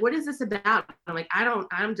and was like, what is this about? I'm like,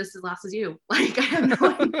 I'm just as lost as you. Like, I have no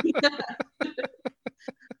idea.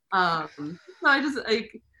 So I just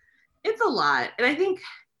like, it's a lot. And I think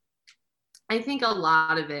a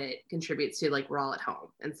lot of it contributes to like we're all at home.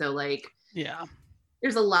 And so like Yeah.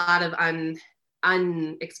 there's a lot of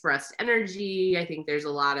unexpressed energy. I think there's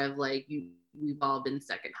a lot of like we've all been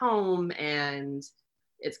stuck at home, and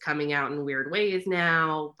it's coming out in weird ways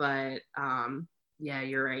now. But yeah,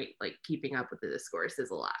 you're right. Like, keeping up with the discourse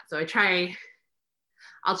is a lot. So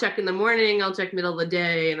I'll check in the morning, I'll check middle of the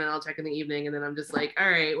day, and then I'll check in the evening, and then I'm just like, all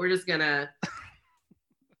right, we're just gonna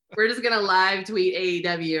live tweet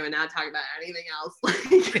AEW and not talk about anything else. Like,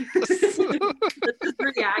 let's just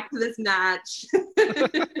react to this match.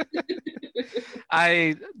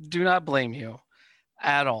 I do not blame you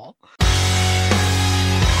at all.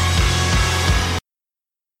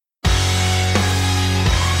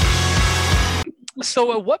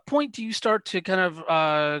 So at what point do you start to kind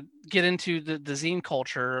of get into the zine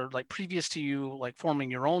culture, like previous to you like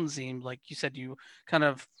forming your own zine? Like you said, you kind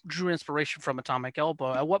of drew inspiration from Atomic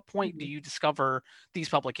Elbow. At what point do you discover these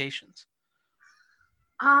publications?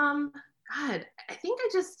 um God, I think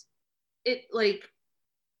it like,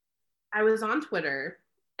 I was on Twitter,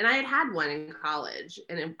 and I had one in college,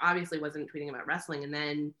 and it obviously wasn't tweeting about wrestling. And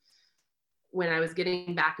then when I was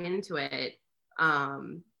getting back into it,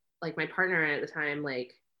 like, my partner at the time,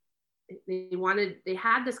 like, they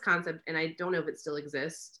had this concept, and I don't know if it still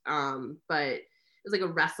exists, but it was like a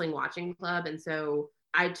wrestling watching club. And so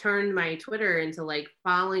I turned my Twitter into like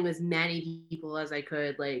following as many people as I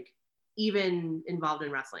could, like even involved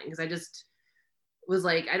in wrestling, because I just was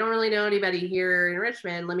like, I don't really know anybody here in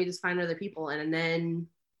Richmond. Let me just find other people. And then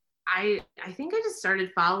I think I just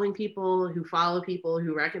started following people who follow people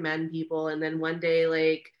who recommend people. And then one day,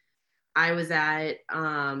 like I was at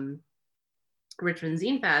Richmond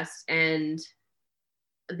Zine Fest, and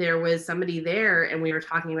there was somebody there, and we were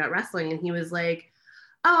talking about wrestling, and he was like,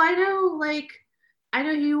 "Oh, I know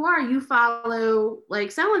who you are. You follow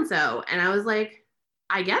like so and so." And I was like,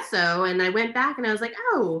 "I guess so." And I went back and I was like,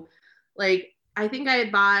 "Oh, like I think I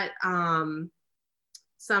had bought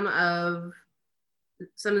some of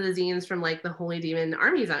some of the zines from like the Holy Demon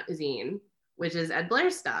Army zine, which is Ed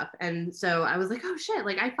Blair's stuff." And so I was like, "Oh shit,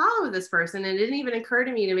 like I follow this person." And it didn't even occur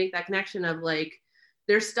to me to make that connection of like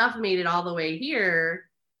their stuff made it all the way here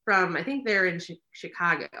from, I think they're in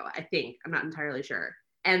Chicago. I think, I'm not entirely sure.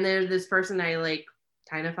 And there's this person I like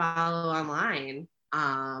kind of follow online.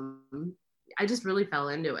 I just really fell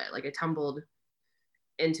into it. Like I tumbled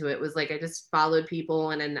into it. Was like I just followed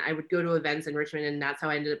people, and then I would go to events in Richmond, and that's how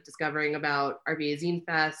I ended up discovering about RBA Zine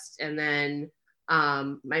Fest. And then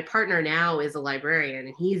my partner now is a librarian,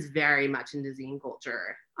 and he's very much into zine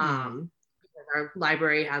culture. Our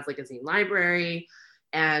library has like a zine library,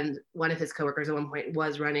 and one of his coworkers at one point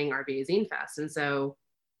was running RBA Zine Fest, and so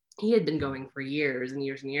he had been going for years and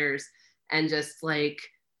years and years, and just like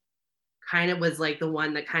kind of was like the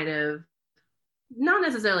one that kind of not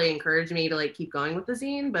necessarily encouraged me to like keep going with the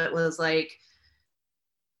zine, but was like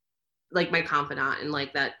my confidant and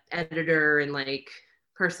like that editor and like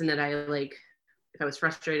person that I like if I was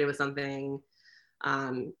frustrated with something.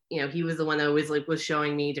 You know, he was the one that always like was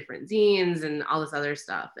showing me different zines and all this other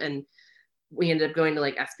stuff. And we ended up going to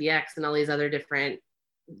like SBX and all these other different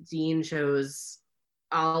zine shows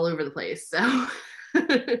all over the place. So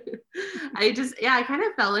I kind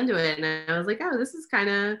of fell into it, and I was like, oh, this is kind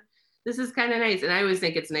of nice. And I always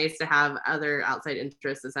think it's nice to have other outside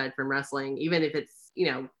interests aside from wrestling, even if it's,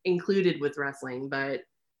 you know, included with wrestling. But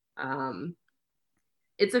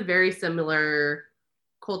it's a very similar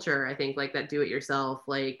culture, I think, like that do it yourself,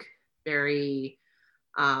 like very,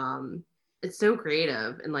 it's so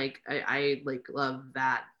creative. And like, I like love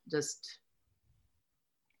that just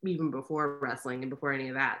even before wrestling and before any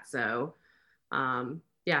of that. So,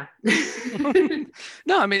 yeah.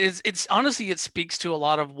 No, I mean it's honestly it speaks to a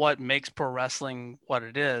lot of what makes pro wrestling what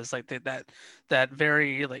it is. Like that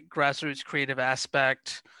very like grassroots creative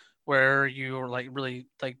aspect where you're like really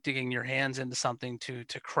like digging your hands into something to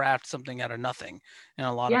craft something out of nothing in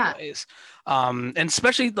a lot of Yeah. ways. And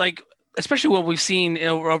especially what we've seen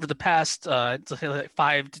over the past like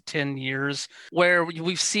 5 to 10 years, where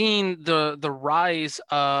we've seen the rise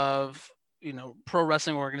of pro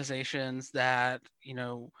wrestling organizations that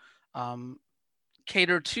um,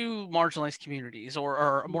 cater to marginalized communities or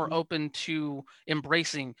are more open to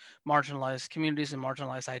embracing marginalized communities and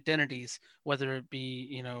marginalized identities, whether it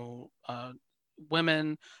be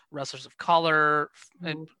women, wrestlers of color,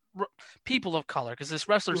 and people of color, because there's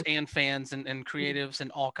wrestlers and fans and creatives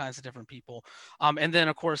and all kinds of different people, and then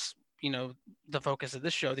of course the focus of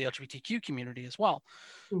this show, the LGBTQ community as well.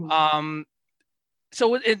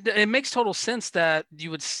 So it makes total sense that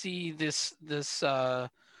you would see this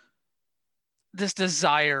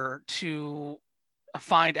desire to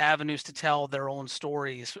find avenues to tell their own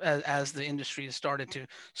stories as the industry has started to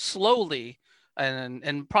slowly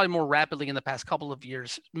and probably more rapidly in the past couple of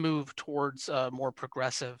years move towards more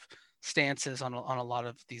progressive stances on a lot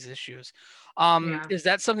of these issues. Yeah. Is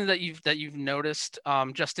that something that you've noticed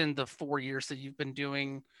just in the 4 years that you've been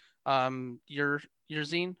doing your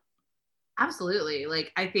zine? Absolutely.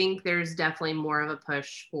 Like, I think there's definitely more of a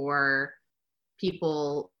push for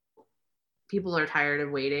people. People are tired of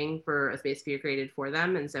waiting for a space to be created for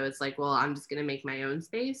them. And so it's like, well, I'm just going to make my own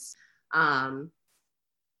space. And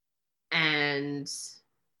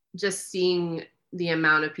just seeing the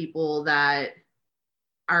amount of people that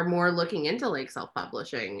are more looking into like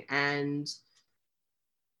self-publishing. And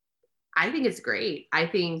I think it's great. I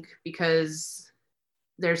think because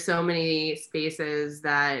there's so many spaces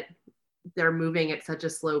that they're moving at such a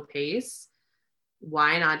slow pace,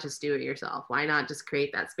 why not just do it yourself? Why not just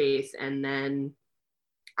create that space? And then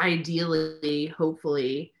ideally,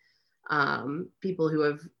 hopefully, people who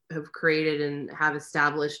have created and have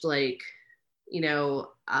established like,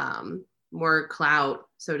 more clout,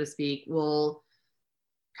 so to speak, will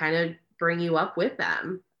kind of bring you up with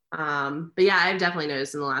them. But yeah, I've definitely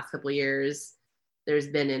noticed in the last couple of years, there's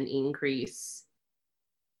been an increase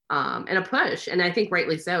and a push. And I think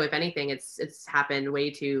rightly so. If anything, it's happened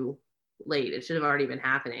way too late. It should have already been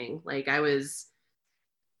happening. Like I was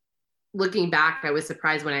looking back, I was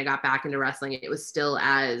surprised when I got back into wrestling. It was still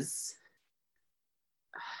as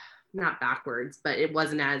not backwards, but it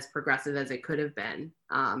wasn't as progressive as it could have been.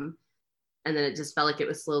 And then it just felt like it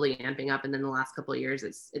was slowly amping up. And then the last couple of years,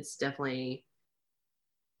 it's definitely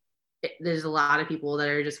there's a lot of people that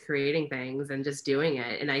are just creating things and just doing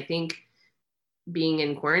it. And I think being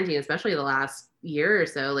in quarantine, especially the last year or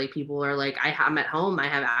so, like people are like, I'm at home, I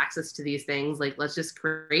have access to these things. Like, let's just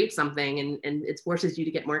create something. And it forces you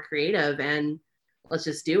to get more creative and let's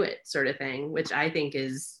just do it sort of thing, which I think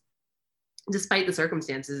is, despite the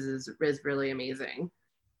circumstances, is really amazing.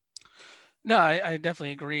 No, I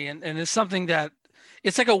definitely agree, and it's something that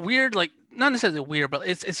it's like a weird, like not necessarily weird, but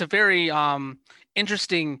it's a very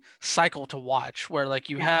interesting cycle to watch where like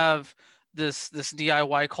you Yeah. have this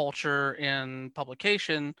DIY culture in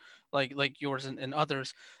publication like yours and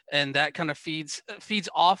others, and that kind of feeds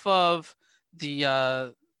off of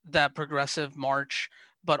the that progressive march,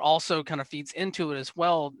 but also kind of feeds into it as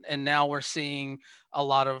well. And now we're seeing a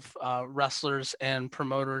lot of wrestlers and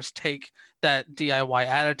promoters take that DIY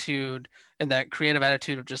attitude and that creative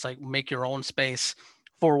attitude of just like make your own space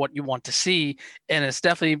for what you want to see. And it's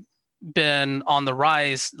definitely been on the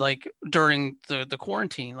rise like during the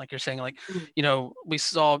quarantine, like you're saying, like we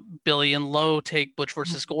saw Billy and Lowe take Butch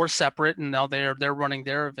versus Gore separate, and now they're running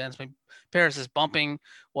their events. I mean, Paris's bumping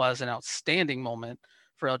was an outstanding moment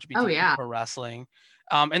for Oh LGBTQ yeah. pro wrestling.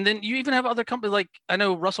 And then you even have other companies like I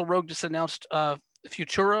know Russell Rogue just announced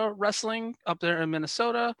Futura Wrestling up there in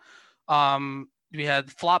Minnesota. We had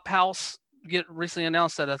Flophouse get recently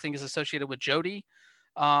announced that I think is associated with Jody,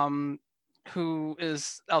 um, who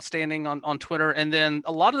is outstanding on Twitter. And then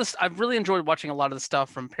a lot of this, I've really enjoyed watching a lot of the stuff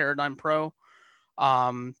from Paradigm Pro,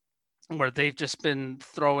 um, where they've just been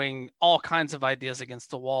throwing all kinds of ideas against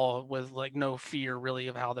the wall with like no fear really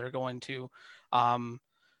of how they're going to um,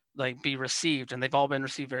 like be received, and they've all been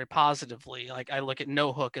received very positively. Like I look at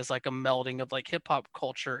No Hook as like a melding of like hip hop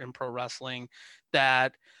culture and pro wrestling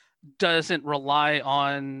that doesn't rely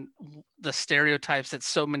on the stereotypes that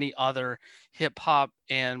so many other hip hop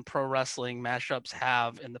and pro wrestling mashups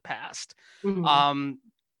have in the past. Mm-hmm. Um,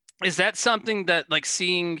 is that something that like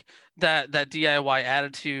seeing that DIY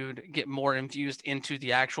attitude get more infused into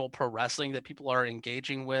the actual pro wrestling that people are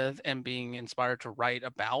engaging with and being inspired to write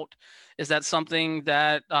about? Is that something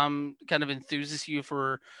that kind of enthuses you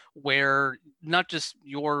for where not just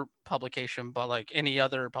your publication but like any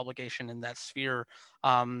other publication in that sphere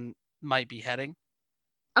might be heading?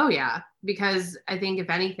 Oh yeah, because I think if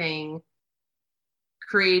anything,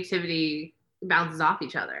 creativity bounces off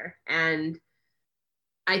each other. And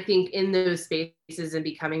I think in those spaces and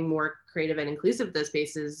becoming more creative and inclusive of those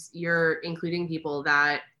spaces, you're including people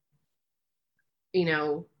that, you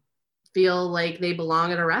know, feel like they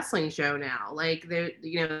belong at a wrestling show now. Like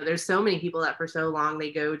there's so many people that for so long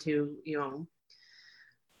they go to,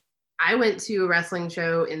 I went to a wrestling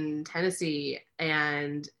show in Tennessee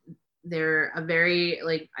and they're a very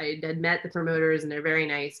like I had met the promoters and they're very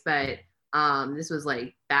nice, but this was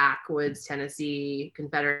like backwoods Tennessee,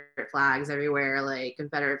 Confederate flags everywhere, like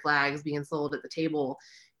Confederate flags being sold at the table.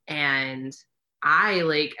 And I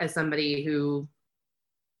like as somebody who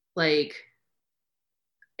like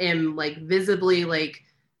am like visibly like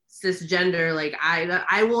cisgender, like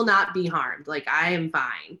I will not be harmed. Like I am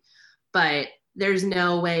fine. But there's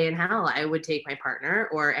no way in hell I would take my partner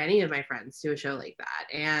or any of my friends to a show like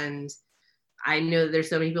that. And I know that there's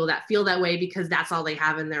so many people that feel that way because that's all they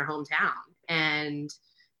have in their hometown. And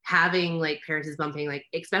having like Paris is Bumping, like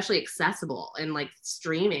especially accessible and like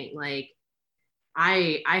streaming, like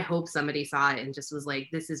I hope somebody saw it and just was like,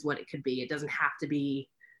 this is what it could be. It doesn't have to be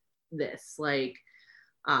this. Like,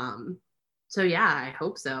 so yeah, I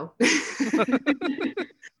hope so.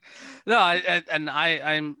 No,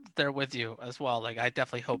 I'm there with you as well. Like I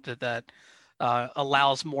definitely hope that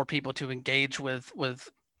allows more people to engage with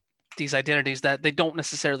these identities that they don't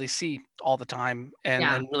necessarily see all the time,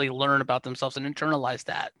 Yeah. and really learn about themselves and internalize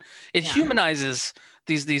that. It Yeah. humanizes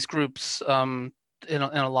these groups in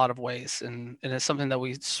a lot of ways, and it's something that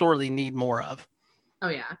we sorely need more of. Oh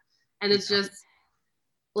yeah. And it's just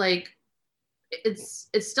like it's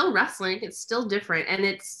still wrestling. It's still different. And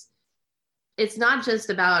it's not just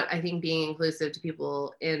about, I think, being inclusive to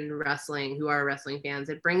people in wrestling who are wrestling fans.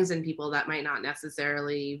 It brings in people that might not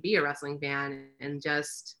necessarily be a wrestling fan and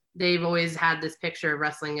just they've always had this picture of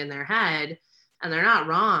wrestling in their head and they're not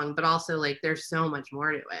wrong, but also like there's so much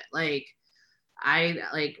more to it.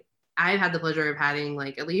 I've had the pleasure of having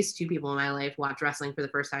like at least two people in my life watch wrestling for the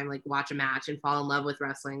first time, like watch a match and fall in love with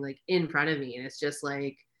wrestling like in front of me. And it's just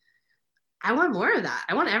like I want more of that.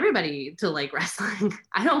 I want everybody to like wrestling.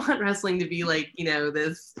 I don't want wrestling to be like,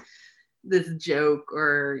 this joke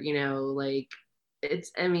or, like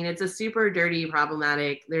I mean, it's a super dirty,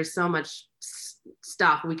 problematic. There's so much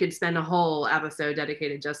stuff. We could spend a whole episode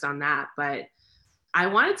dedicated just on that, but I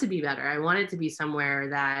want it to be better. I want it to be somewhere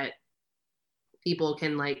that people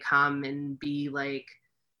can like come and be like,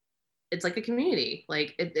 it's like a community.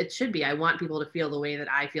 Like it should be. I want people to feel the way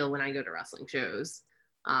that I feel when I go to wrestling shows.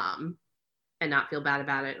 And not feel bad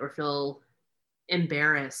about it or feel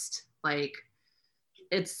embarrassed. Like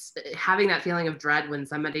it's having that feeling of dread when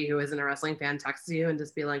somebody who isn't a wrestling fan texts you and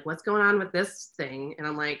just be like, what's going on with this thing? And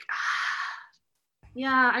I'm like,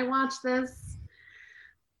 yeah, I watched this.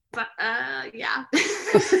 But yeah.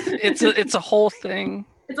 It's a whole thing.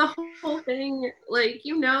 It's a whole thing. Like,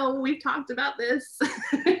 we've talked about this.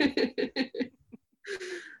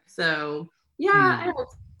 So yeah, I hope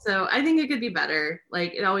so. I think it could be better.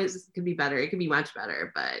 Like it always could be better. It could be much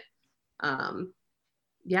better. But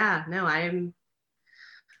yeah, no, I'm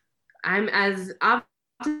as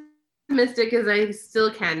optimistic as I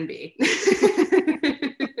still can be.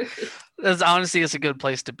 That's honestly, it's a good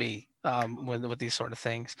place to be with these sort of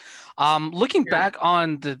things. Looking back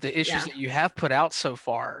on the issues that you have put out so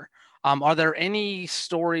far, are there any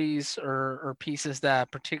stories or pieces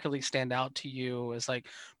that particularly stand out to you as like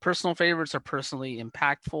personal favorites or personally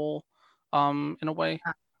impactful in a way?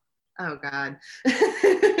 Oh God.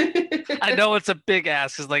 I know it's a big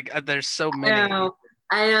ask because like there's so many.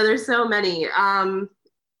 I know there's so many. I'm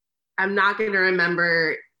not going to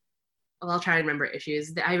remember. Well, I'll try and remember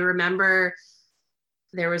issues. I remember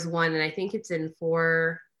there was one, and I think it's in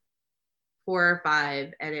four or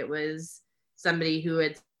five, and it was somebody who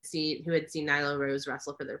had seen Nyla Rose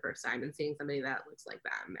wrestle for their first time and seeing somebody that looks like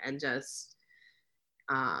them, and just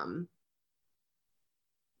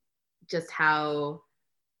how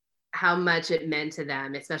much it meant to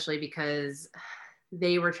them, especially because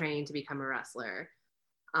they were training to become a wrestler.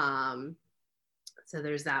 So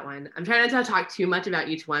there's that one. I'm trying not to talk too much about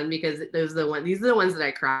each one because these are the ones that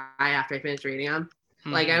I cry after I finish reading them.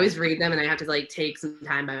 Mm-hmm. Like I always read them and I have to like take some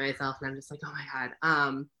time by myself and I'm just like, oh my God.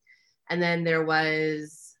 And then there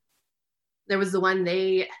was the one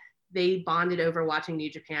they bonded over watching New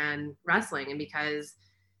Japan wrestling, and because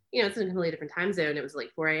it's a completely different time zone, it was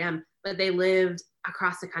like 4 a.m. but they lived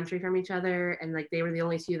across the country from each other, and like they were the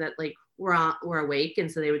only two that like were awake, and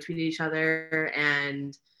so they would tweet each other,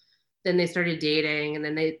 and then they started dating, and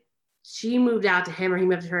then she moved out to him or he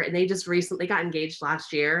moved to her, and they just recently got engaged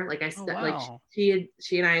last year. Like like she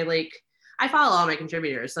and I, like I follow all my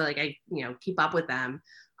contributors, so like I keep up with them.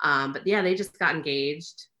 But yeah, they just got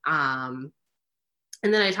engaged. And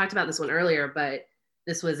then I talked about this one earlier, but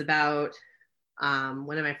this was about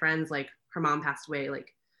one of my friends, like her mom passed away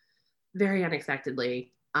like very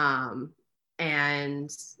unexpectedly. And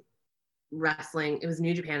wrestling, it was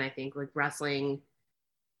New Japan, I think, like wrestling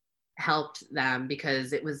helped them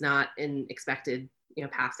because it was not an expected,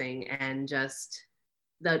 passing, and just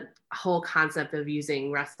the whole concept of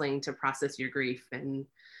using wrestling to process your grief and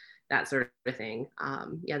that sort of thing.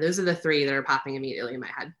 Yeah, those are the three that are popping immediately in my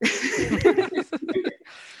head.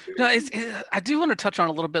 No, I do want to touch on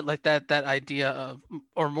a little bit like that idea of,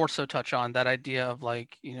 or more so touch on that idea of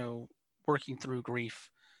like, working through grief.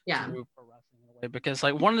 Yeah. Through pro wrestling in a way, because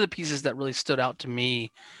like one of the pieces that really stood out to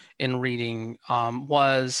me in reading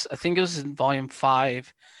was, I think it was in volume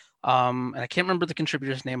 5. And I can't remember the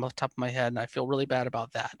contributor's name off the top of my head, and I feel really bad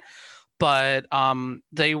about that. But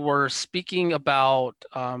they were speaking about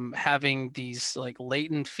having these like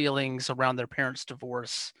latent feelings around their parents'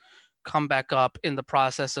 divorce come back up in the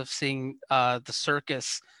process of seeing the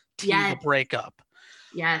circus tee the breakup.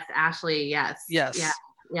 Yes, Ashley. Yes. Yes.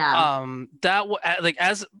 Yeah. That like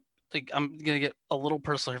as like I'm gonna get a little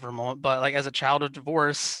personal here for a moment, but like as a child of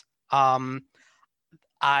divorce, I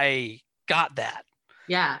got that.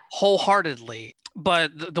 Yeah. Wholeheartedly.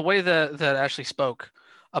 But the way that Ashley spoke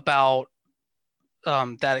about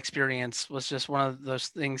that experience was just one of those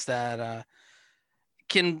things that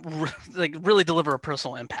can like really deliver a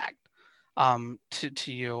personal impact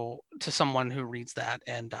to someone who reads that.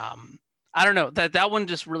 And I don't know, that one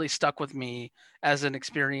just really stuck with me as an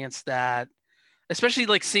experience, that especially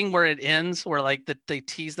like seeing where it ends, where like they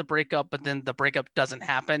tease the breakup but then the breakup doesn't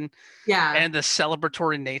happen. Yeah. And the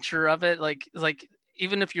celebratory nature of it, like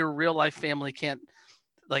even if your real life family can't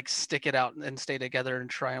like stick it out and stay together and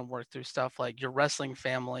try and work through stuff, like your wrestling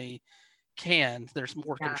family can. There's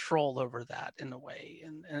more control over that in a way.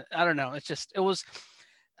 And I don't know, it was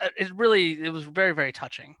very, very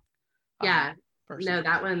touching. Yeah. No,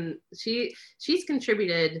 that one, she's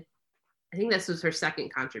contributed I think this was her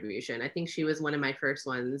second contribution. I think she was one of my first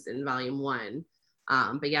ones in volume 1.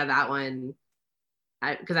 But yeah, that one,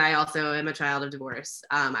 because I also am a child of divorce.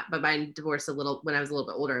 But my divorce a little when I was a little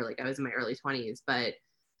bit older, like I was in my early 20s. But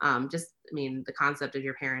just, I mean, the concept of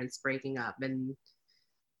your parents breaking up, and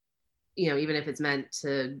even if it's meant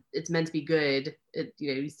to be good,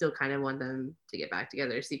 you still kind of want them to get back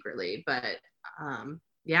together secretly. But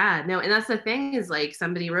yeah, no, and that's the thing, is like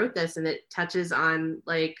somebody wrote this and it touches on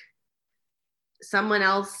like someone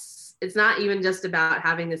else. It's not even just about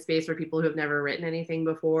having the space for people who have never written anything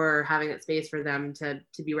before, or having that space for them to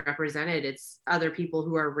be represented. It's other people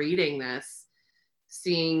who are reading this,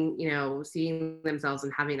 seeing themselves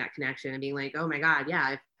and having that connection and being like, oh my God, yeah,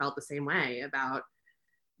 I felt the same way about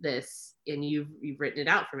this, and you've written it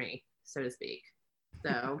out for me, so to speak.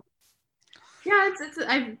 So yeah,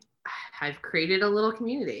 I've created a little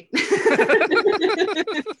community.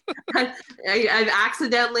 I've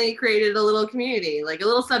accidentally created a little community, like a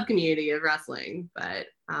little sub community of wrestling. But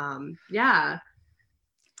yeah.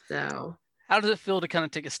 So how does it feel to kind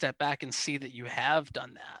of take a step back and see that you have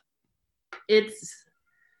done that? It's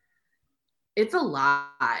a lot.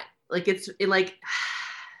 Like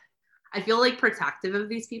I feel like protective of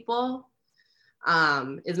these people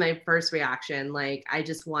is my first reaction. Like I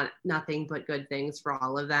just want nothing but good things for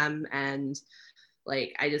all of them, and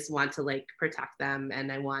like I just want to like protect them,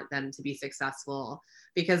 and I want them to be successful,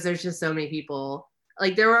 because there's just so many people.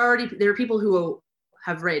 Like there are people who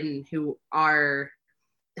have written who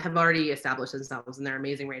have already established themselves, and they're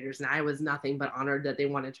amazing writers, and I was nothing but honored that they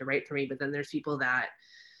wanted to write for me. But then there's people that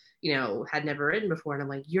had never written before, and I'm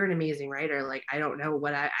like, you're an amazing writer, like I don't know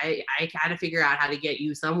what I gotta figure out how to get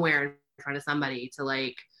you somewhere in front of somebody to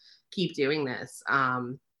like keep doing this.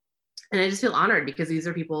 And I just feel honored, because these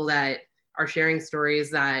are people that are sharing stories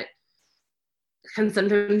that can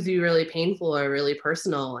sometimes be really painful or really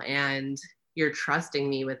personal, and you're trusting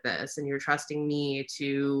me with this, and you're trusting me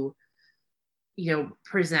to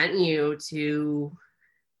present you to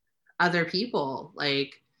other people.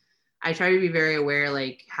 Like I try to be very aware,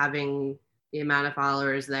 like having the amount of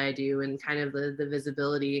followers that I do, and kind of the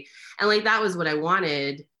visibility. And like that was what I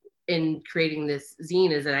wanted in creating this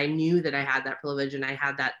zine, is that I knew that I had that privilege, and I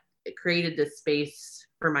had that, it created this space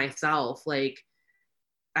for myself. Like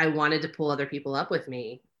I wanted to pull other people up with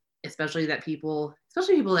me, especially people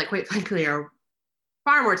that quite frankly are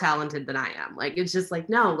far more talented than I am. Like it's just like,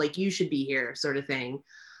 no, like you should be here, sort of thing.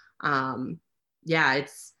 Yeah,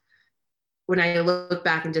 it's, when I look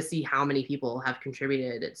back and just see how many people have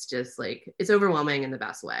contributed, it's just like, it's overwhelming in the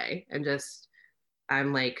best way. And just,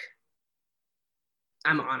 I'm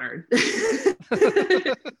honored.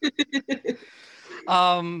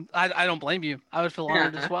 I don't blame you. I would feel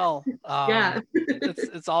honored as well. Yeah.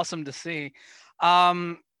 It's awesome to see.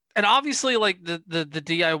 And obviously like the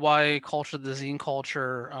DIY culture, the zine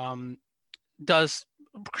culture, does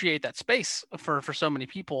create that space for so many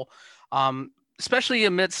people, especially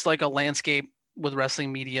amidst like a landscape with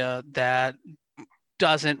wrestling media that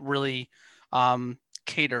doesn't really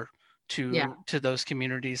cater to those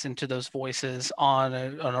communities and to those voices on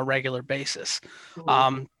a regular basis.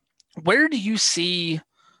 Where do you see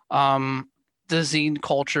the zine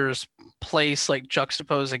culture's place like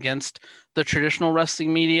juxtaposed against the traditional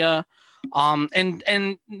wrestling media,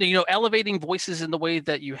 and elevating voices in the way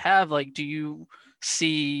that you have? Like, do you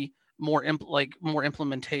see more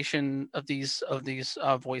implementation of these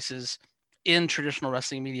voices in traditional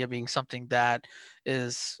wrestling media being something that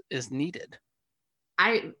is needed?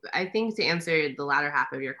 I think, to answer the latter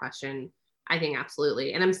half of your question, I think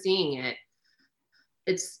absolutely, and I'm seeing it.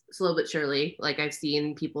 It's slow but surely. Like I've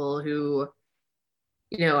seen people who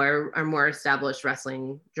are more established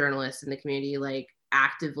wrestling journalists in the community, like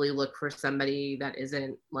actively look for somebody that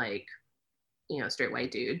isn't like straight white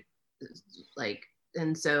dude. Like,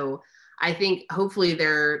 and so I think hopefully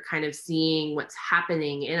they're kind of seeing what's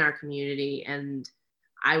happening in our community, and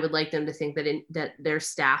I would like them to think that their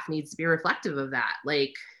staff needs to be reflective of that.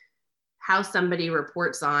 Like how somebody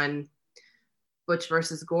reports on Butch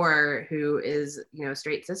versus Gore, who is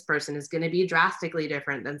straight cis person, is going to be drastically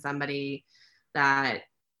different than somebody that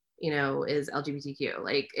is LGBTQ.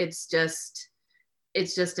 Like it's just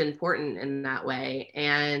important in that way.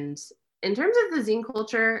 And in terms of the zine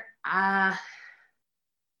culture, I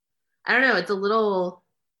don't know, it's a little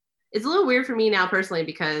weird for me now personally,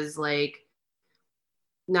 because like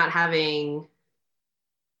not having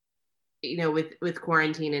with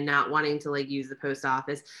quarantine and not wanting to like use the post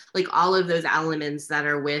office, like all of those elements that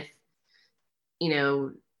are with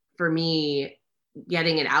for me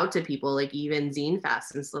getting it out to people, like even Zine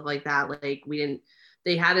Fest and stuff like that, like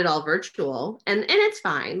they had it all virtual, and it's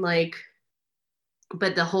fine. Like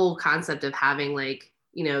but the whole concept of having like,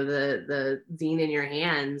 the zine in your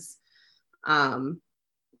hands, um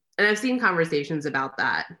and I've seen conversations about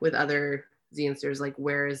that with other zinesters, like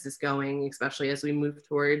where is this going, especially as we move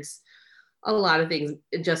towards a lot of things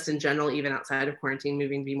just in general, even outside of quarantine,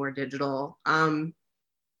 moving to be more digital. I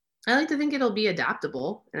like to think it'll be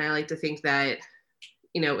adaptable, and I like to think that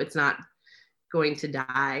it's not going to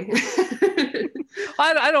die.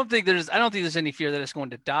 I don't think there's any fear that it's going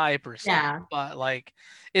to die per se, Yeah. but like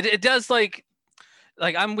it does like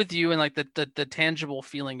I'm with you, and like the tangible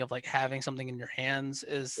feeling of like having something in your hands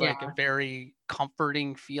is like a Yeah. very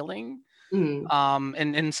comforting feeling. Mm.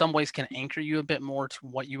 And in some ways can anchor you a bit more to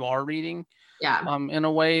what you are reading, Yeah. in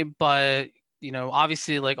a way. But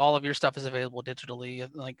obviously, like all of your stuff is available digitally.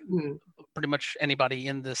 Like Mm. pretty much anybody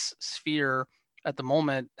in this sphere at the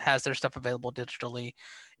moment has their stuff available digitally,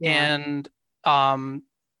 Yeah. and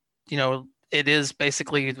it is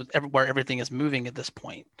basically where everything is moving at this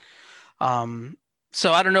point. Um,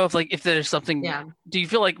 so I don't know if there's something. Yeah. Do you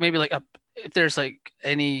feel like maybe like if there's like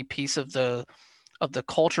any piece of the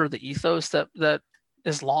culture, the ethos that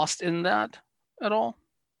is lost in that at all?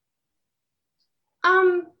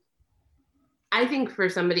 Um, I think for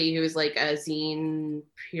somebody who's like a zine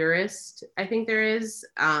purist, I think there is.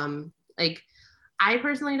 Like I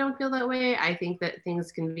personally don't feel that way. I think that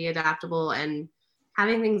things can be adaptable, and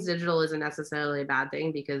having things digital isn't necessarily a bad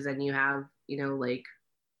thing, because then you have,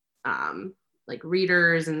 like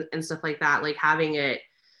readers and stuff like that. Like having it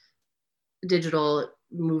digital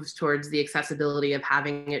moves towards the accessibility of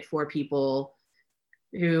having it for people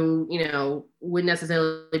who wouldn't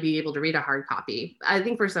necessarily be able to read a hard copy. I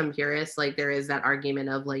think for some purists, like there is that argument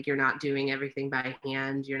of like you're not doing everything by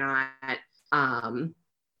hand, you're not um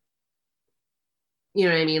you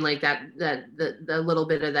know what I mean, like that the little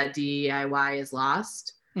bit of that DIY is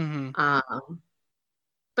lost. Mm-hmm.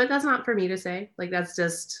 But that's not for me to say. Like that's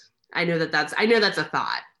just, I know that's a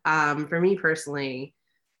thought. For me personally,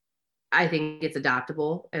 I think it's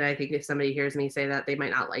adaptable, and I think if somebody hears me say that, they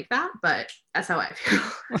might not like that, but that's how I feel.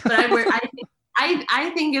 But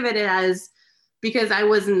I think of it as, because I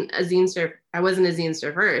wasn't a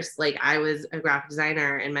zinester first. Like I was a graphic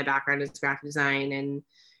designer, and my background is graphic design and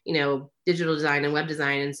digital design and web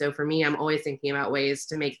design. And so for me, I'm always thinking about ways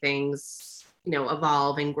to make things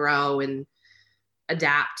evolve and grow and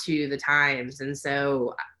adapt to the times. And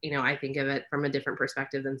so I think of it from a different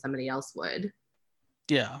perspective than somebody else would.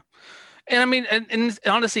 Yeah. And I mean, and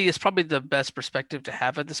honestly, it's probably the best perspective to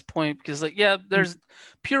have at this point, because like, yeah, there's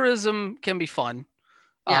purism can be fun.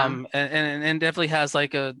 Yeah. And definitely has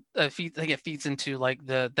like I think it feeds into like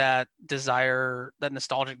that desire, that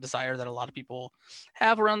nostalgic desire that a lot of people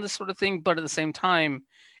have around this sort of thing. But at the same time,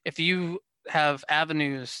 if you have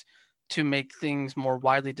avenues to make things more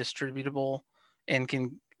widely distributable and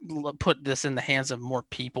can put this in the hands of more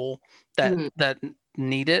people Mhm. that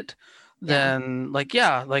need it, Yeah. then like,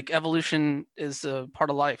 yeah, like evolution is a part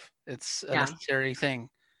of life. It's a Yeah. necessary thing,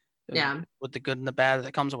 Yeah. with the good and the bad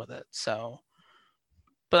that comes with it. So,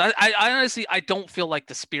 but I honestly, I don't feel like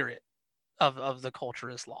the spirit of the culture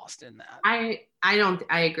is lost in that. I don't,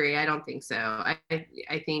 I agree. I don't think so. I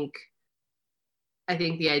think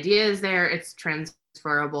the idea is there. It's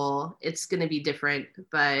transferable. It's going to be different,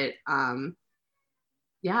 but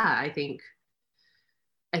yeah, I think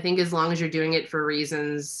as long as you're doing it for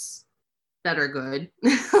reasons that are good,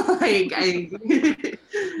 like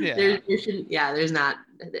Yeah, there shouldn't, yeah, there's not,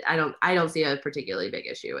 I don't see a particularly big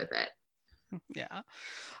issue with it. yeah.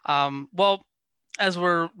 Well, as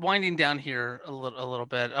we're winding down here a little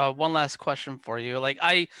bit, one last question for you. Like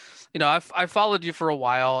I followed you for a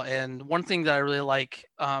while, and one thing that I really like,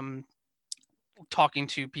 talking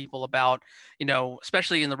to people about,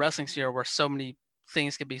 especially in the wrestling sphere where so many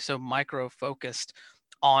things can be so micro focused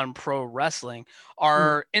on pro wrestling, Mm.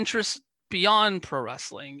 are interests beyond pro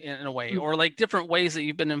wrestling in a way, or like different ways that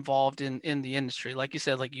you've been involved in the industry. Like you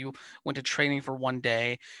said, like you went to training for one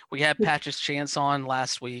day. We had Patches Chance on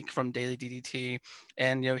last week from Daily DDT,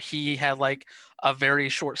 and he had like a very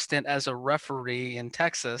short stint as a referee in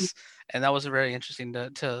Texas, and that was very interesting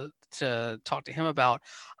to talk to him about.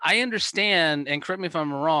 I understand, and correct me if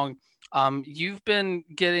I'm wrong, you've been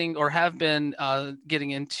getting or have been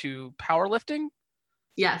getting into powerlifting.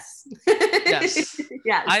 Yes. Yes,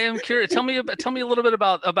 Yes. I am curious. Tell me a little bit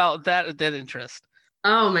about that interest.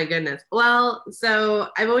 Oh my goodness. Well, so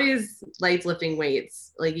I've always liked lifting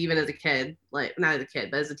weights, like even as a kid, like not as a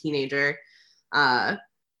kid, but as a teenager. Uh,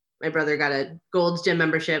 my brother got a Gold's Gym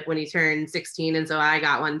membership when he turned 16, and so I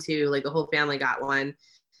got one too. Like the whole family got one,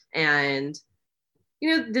 and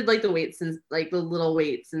did like the weights and like the little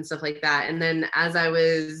weights and stuff like that. And then as I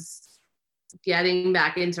was getting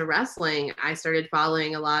back into wrestling, I started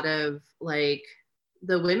following a lot of like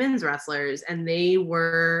the women's wrestlers, and they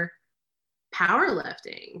were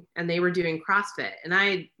powerlifting and they were doing CrossFit. And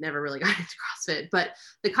I never really got into CrossFit, but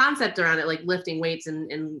the concept around it, like lifting weights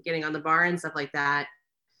and getting on the bar and stuff like that,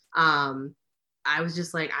 um, I was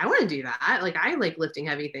just like, I want to do that. Like, I like lifting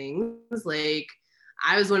heavy things. Like,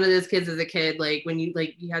 I was one of those kids as a kid, like when you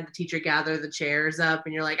had the teacher gather the chairs up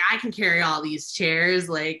and you're like, I can carry all these chairs.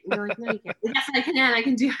 Like, you're like, no, you can't. Yes, I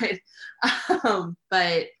can do it.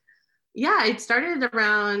 But yeah, it started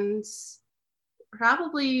around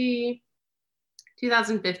probably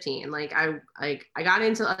 2015. I got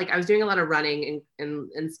into, like, I was doing a lot of running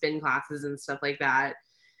and spin classes and stuff like that.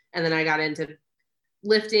 And then I got into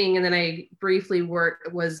lifting, and then I briefly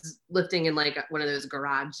was lifting in like one of those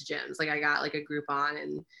garage gyms. Like, I got like a Groupon,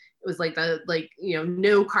 and it was like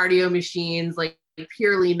no cardio machines, like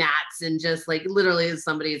purely mats, and just like literally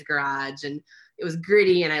somebody's garage, and it was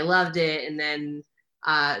gritty and I loved it. And then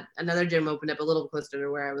another gym opened up a little closer to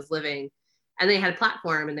where I was living, and they had a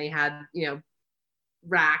platform, and they had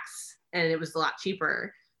racks, and it was a lot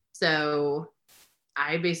cheaper. So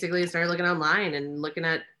I basically started looking online and looking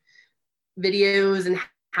at videos and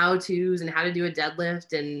how-tos and how to do a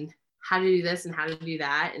deadlift and how to do this and how to do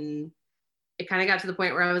that. And it kind of got to the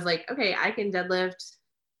point where I was like, okay, I can deadlift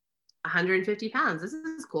 150 pounds. This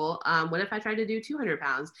is cool. What if I tried to do 200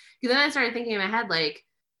 pounds? Because then I started thinking in my head, like,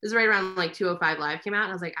 this is right around like 205 Live came out.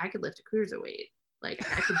 And I was like, I could lift a cruiserweight. Like,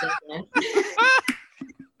 I could deadlift.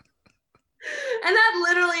 And that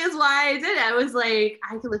literally is why I did it. I was like,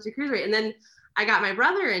 I could lift a cruiserweight. And then I got my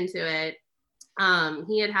brother into it.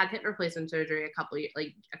 He had hip replacement surgery a couple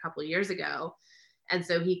years ago, and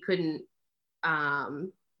so he couldn't power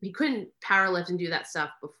lift and do that stuff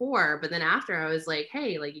before. But then after, I was like,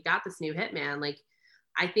 hey, like, you got this new hip, man. Like,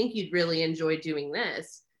 I think you'd really enjoy doing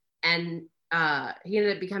this. And he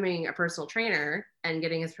ended up becoming a personal trainer and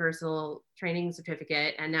getting his personal training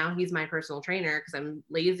certificate. And now he's my personal trainer because I'm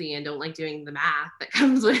lazy and don't like doing the math that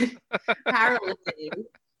comes with powerlifting.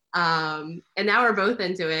 And now we're both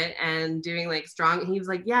into it and doing like strong. He was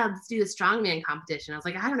like, yeah, let's do the strongman competition. I was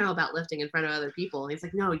like, I don't know about lifting in front of other people. And he's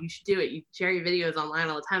like, no, you should do it. You share your videos online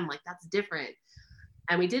all the time. I'm like, that's different.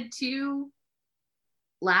 And we did 2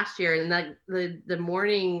 last year. And like the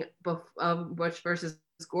morning of Bush versus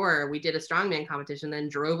Gore, we did a strongman competition, then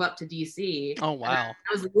drove up to DC. Oh, wow. That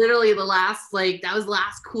was literally the last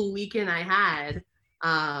cool weekend I had.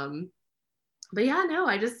 But yeah, no,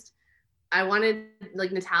 I wanted,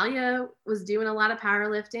 like, Natalia was doing a lot of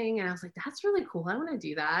powerlifting, and I was like, that's really cool. I want to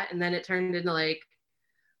do that. And then it turned into like,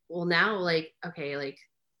 well, now, like, okay, like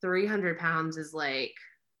 300 pounds is like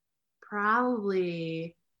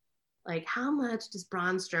probably like, how much does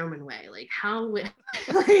Braun Strowman weigh? Like, how like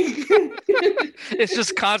it's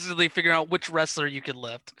just constantly figuring out which wrestler you could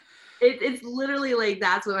lift. It's literally like,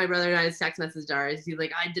 that's what my brother and I's text message are. He's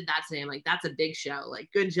like, I did that today. I'm like, that's a big show. Like,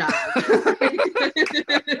 good job.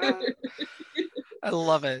 I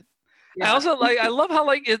love it. Yeah. I love how,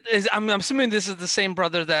 like, it is. I'm assuming this is the same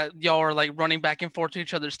brother that y'all are like running back and forth to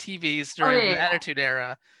each other's TVs during the Attitude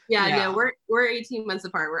Era. Yeah, no, we're 18 months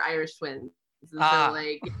apart. We're Irish twins. So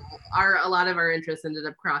like, a lot of our interests ended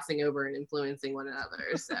up crossing over and influencing one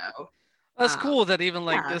another. So that's cool that even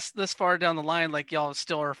like this far down the line, like, y'all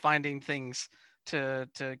still are finding things to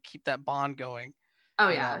keep that bond going. Oh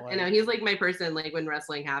yeah, I know. He's like my person, like, when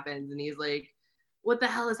wrestling happens, and he's like, what the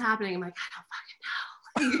hell is happening? I'm like, I don't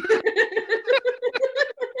fucking know.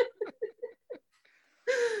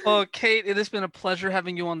 Well, Kate, it has been a pleasure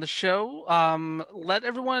having you on the show. Let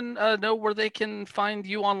everyone know where they can find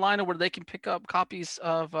you online, or where they can pick up copies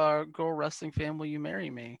of Girl Wrestling Fan Will You Marry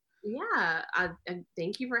Me? Yeah, and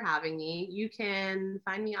thank you for having me. You can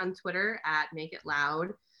find me on Twitter at Make It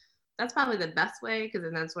Loud. That's probably the best way, because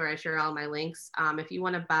then that's where I share all my links. If you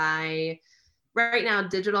want to buy right now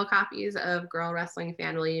digital copies of Girl Wrestling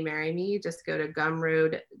Fan Will You Marry Me, just go to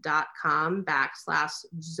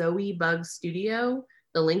gumroad.com/Zoe Bug Studio.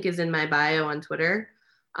 The link is in my bio on Twitter.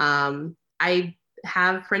 I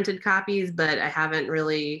have printed copies, but I haven't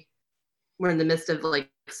really, we're in the midst of like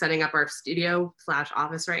setting up our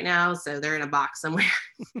studio/office right now. So they're in a box somewhere.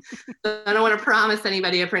 So I don't want to promise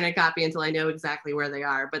anybody a printed copy until I know exactly where they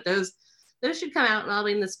are, but those should come out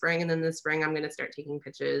probably in the spring. And then this spring, I'm going to start taking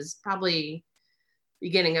pitches, probably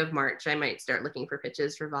beginning of March. I might start looking for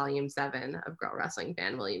pitches for volume 7 of Girl Wrestling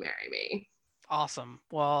Fan Will You Marry Me? Awesome.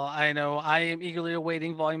 Well, I know I am eagerly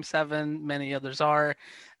awaiting volume 7. Many others are.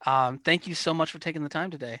 Thank you so much for taking the time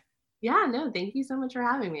today. Yeah, no, thank you so much for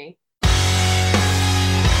having me.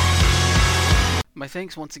 My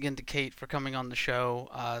thanks once again to Kate for coming on the show.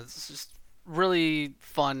 It's just really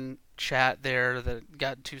fun chat there that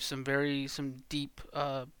got to some deep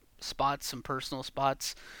spots, some personal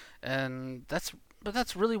spots, and that's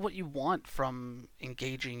really what you want from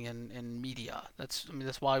engaging in media. That's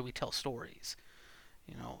why we tell stories.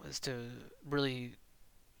 Is to really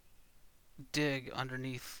dig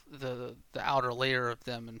underneath the outer layer of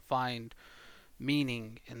them and find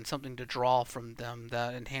meaning and something to draw from them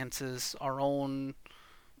that enhances our own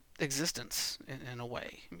existence in a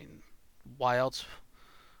way. Why else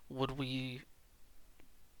would we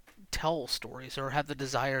tell stories or have the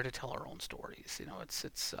desire to tell our own stories?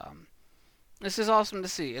 This is awesome to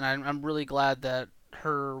see, and I'm really glad that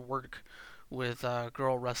her work with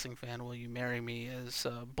Girl Wrestling Fan Will You Marry Me is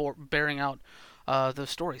bearing out those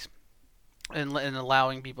stories and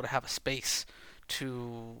allowing people to have a space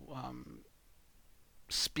to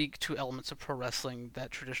speak to elements of pro wrestling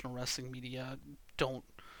that traditional wrestling media don't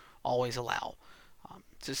always allow.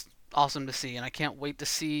 It's just awesome to see, and I can't wait to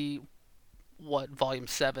see what Volume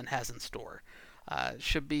 7 has in store. It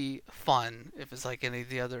should be fun if it's like any of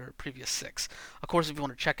the other previous six. Of course, if you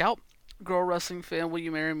want to check out Girl Wrestling Fan Will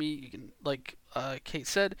You Marry Me, you can, like Kate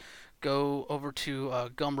said, go over to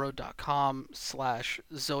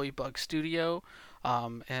gumroad.com/ZoeBugStudio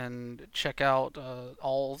and check out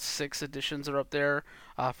all six editions are up there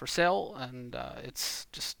for sale, and it's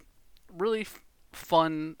just really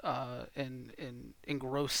fun and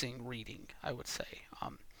engrossing reading, I would say.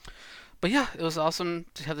 But yeah, it was awesome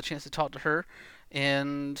to have the chance to talk to her.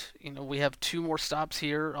 And we have two more stops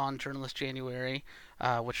here on Journalist January,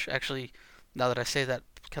 which actually, now that I say that,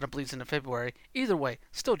 kind of bleeds into February. Either way,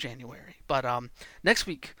 still January. But next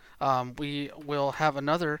week, we will have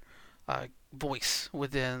another voice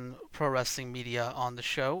within pro wrestling media on the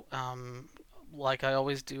show. Like I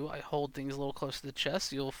always do, I hold things a little close to the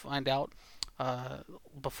chest. You'll find out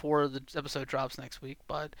before the episode drops next week,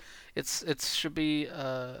 but it should be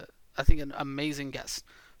I think an amazing guest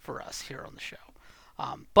for us here on the show.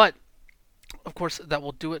 But of course, that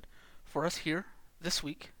will do it for us here this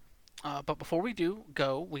week. But before we do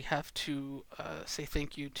go, we have to say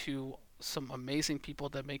thank you to some amazing people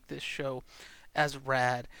that make this show as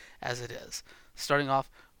rad as it is. Starting off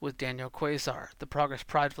with Daniel Quasar. The Progress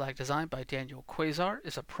Pride flag designed by Daniel Quasar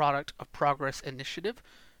is a product of Progress Initiative.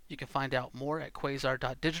 You can find out more at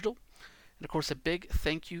quasar.digital. And of course, a big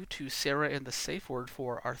thank you to Sarah and the Safe Word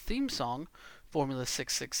for our theme song, Formula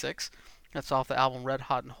 666. That's off the album Red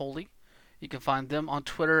Hot and Holy. You can find them on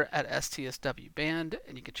Twitter at STSW Band,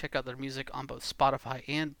 and you can check out their music on both Spotify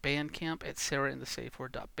and Bandcamp at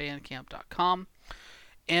sarahandthesafeword.bandcamp.com.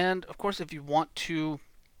 And of course, if you want to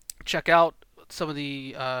check out some of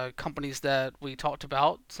the companies that we talked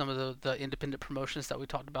about, some of the independent promotions that we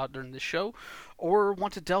talked about during this show, or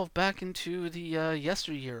want to delve back into the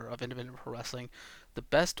yesteryear of independent pro wrestling, the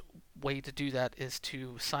best way to do that is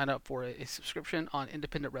to sign up for a subscription on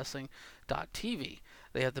independentwrestling.tv.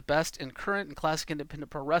 They have the best in current and classic independent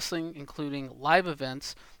pro wrestling, including live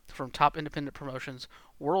events from top independent promotions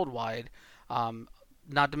worldwide.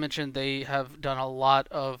 Not to mention, they have done a lot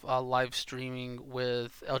of live streaming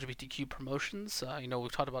with LGBTQ promotions.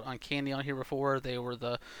 We've talked about Uncanny on here before. They were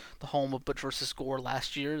the home of Butch vs. Gore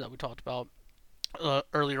last year that we talked about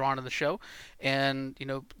earlier on in the show. And,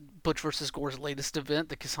 Butch vs. Gore's latest event,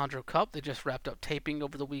 the Cassandra Cup, they just wrapped up taping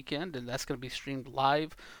over the weekend, and that's going to be streamed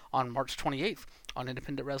live on March 28th on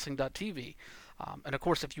independentwrestling.tv. And of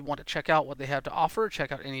course, if you want to check out what they have to offer,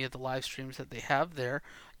 check out any of the live streams that they have there,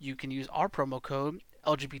 you can use our promo code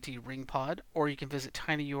LGBTRingPod, or you can visit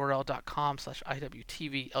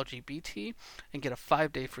tinyurl.com/IWTVLGBT and get a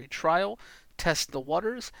 5-day free trial, test the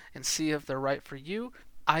waters, and see if they're right for you.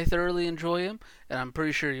 I thoroughly enjoy them, and I'm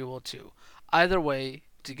pretty sure you will too. Either way,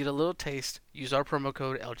 to get a little taste, use our promo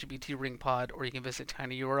code LGBTRingPod, or you can visit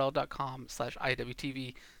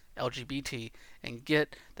tinyurl.com/IWTVLGBT and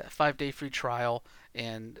get that 5-day free trial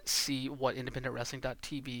and see what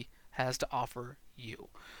independentwrestling.tv has to offer you.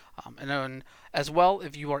 And then, as well,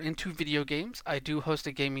 if you are into video games, I do host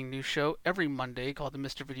a gaming news show every Monday called the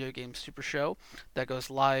Mr. Video Game Super Show that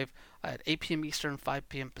goes live at 8 p.m. Eastern, 5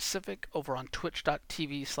 p.m. Pacific over on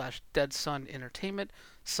twitch.tv/DeadSunEntertainment,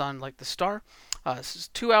 sun like the star. This is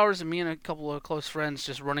 2 hours of me and a couple of close friends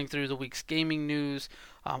just running through the week's gaming news,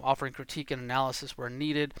 offering critique and analysis where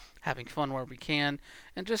needed, having fun where we can,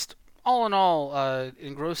 and just all in all,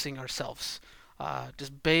 engrossing ourselves,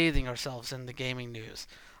 just bathing ourselves in the gaming news.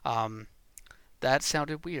 That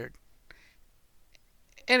sounded weird.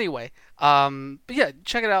 Anyway, but yeah,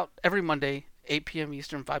 check it out every Monday, 8 p.m.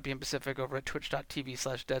 Eastern, 5 p.m. Pacific over at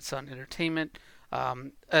twitch.tv/DeadSunEntertainment.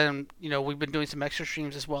 And we've been doing some extra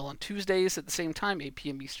streams as well on Tuesdays at the same time, 8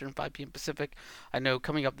 p.m. Eastern, 5 p.m. Pacific. I know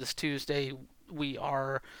coming up this Tuesday, we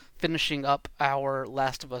are finishing up our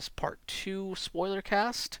Last of Us Part 2 spoiler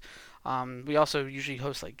cast. We also usually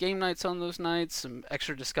host like game nights on those nights, some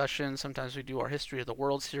extra discussions. Sometimes we do our History of the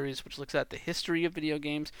World series, which looks at the history of video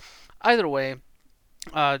games. Either way,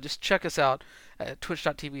 just check us out at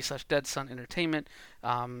twitch.tv/deadsunentertainment,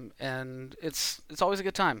 and it's always a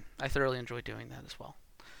good time. I thoroughly enjoy doing that as well.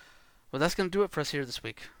 Well, that's going to do it for us here this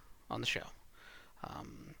week on the show.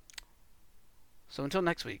 So until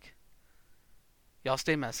next week, y'all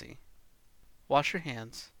stay messy, wash your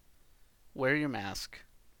hands, wear your mask,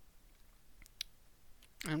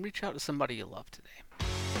 and reach out to somebody you love today.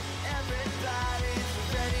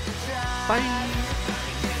 Bye!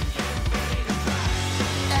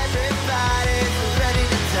 Everybody's ready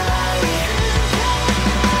to die.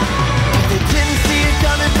 They didn't see it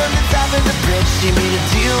coming from the top of the bridge. She made a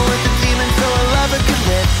deal with the demon, so a lover could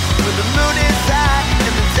live. When the moon is high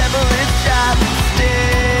and the devil is shy,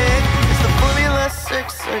 stick. It's the formula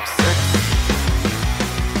 666.